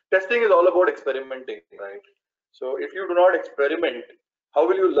 testing is all about experimenting, right? So if you do not experiment, how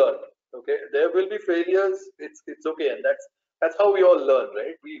will you learn? Okay, there will be failures. It's okay, and that's how we all learn,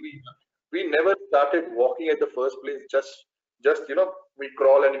 right? We never started walking at the first place. Just we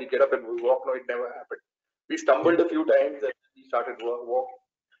crawl and we get up and we walk. No, it never happened. We stumbled a few times and we started walking,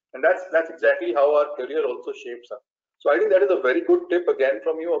 and that's exactly how our career also shapes up. So I think that is a very good tip again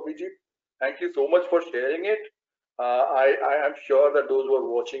from you, Abhijit. Thank you so much for sharing it. I am sure that those who are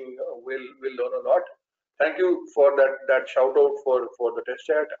watching will learn a lot. Thank you for that shout out for the test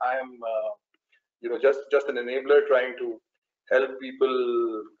chat. I am just an enabler trying to help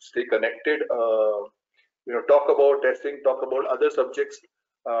people stay connected. Talk about testing, talk about other subjects.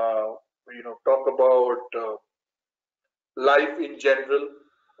 Talk about life in general.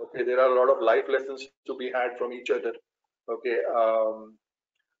 Okay, there are a lot of life lessons to be had from each other. Okay,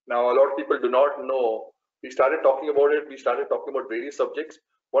 now a lot of people do not know. We started talking about it. We started talking about various subjects.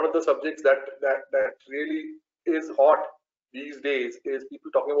 One of the subjects that really is hot these days is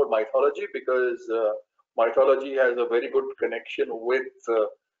people talking about mythology, because mythology has a very good connection with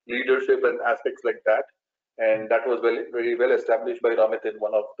leadership and aspects like that, and that was very well established by Ramit in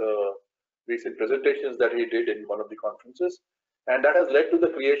one of the recent presentations that he did in one of the conferences, and that has led to the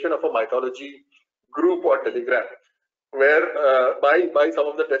creation of a mythology group on Telegram, where by some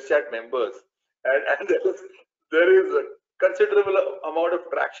of the test chat members, and there is a considerable amount of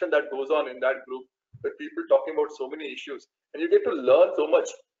traction that goes on in that group, with people talking about so many issues, and you get to learn so much,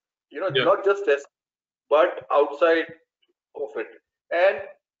 Yeah. not just test, but outside of it, and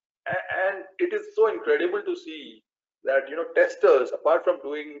it is so incredible to see that testers, apart from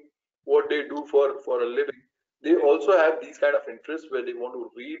doing what they do for a living, they also have these kind of interests where they want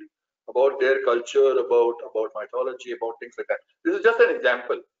to read about their culture, about mythology, about things like that. This is just an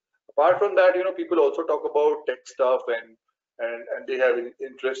example. Apart from that, people also talk about tech stuff, and they have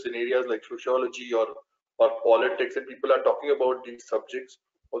interest in areas like sociology or politics, and people are talking about these subjects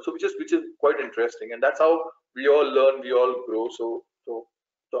also, which is quite interesting, and that's how we all learn, we all grow.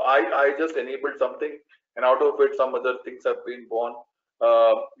 So I just enabled something, and out of it, some other things have been born.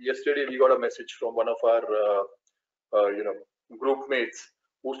 Yesterday, we got a message from one of our group mates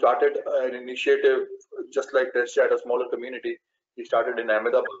who started an initiative just like this at a smaller community. He started in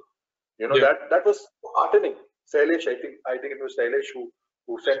Ahmedabad. Yeah. That was heartening. Sailesh, I think it was Sailesh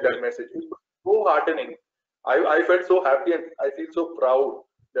who sent that message. It was so heartening. I felt so happy, and I feel so proud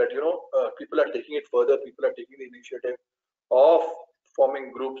that people are taking it further. People are taking the initiative of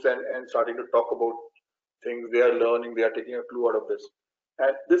forming groups and starting to talk about things they are learning. They are taking a clue out of this,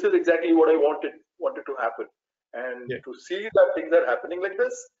 and this is exactly what I wanted to happen. And Yeah. to see that things are happening like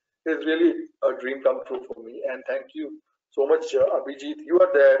this is really a dream come true for me. And thank you so much, Abhijit. You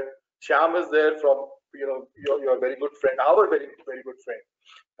are there. Sham is there from your very good friend, our very good friend.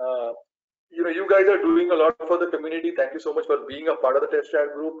 Uh, you guys are doing a lot for the community. Thank you so much for being a part of the test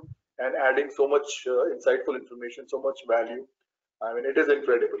chat group and adding so much insightful information, so much value. I mean, it is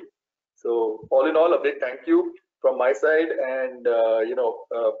incredible. So all in all, a big thank you from my side, and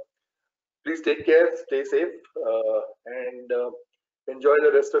please take care, stay safe, and enjoy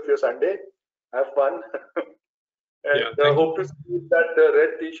the rest of your Sunday. Have fun, Yeah. and Thank hope to you. see you with that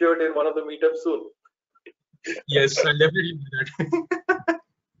red T-shirt in one of the meetups soon. Yes, I'll definitely do that.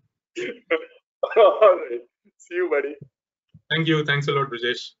 All right, see you, buddy. Thank you. Thanks a lot,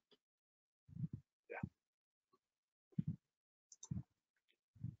 Brijesh.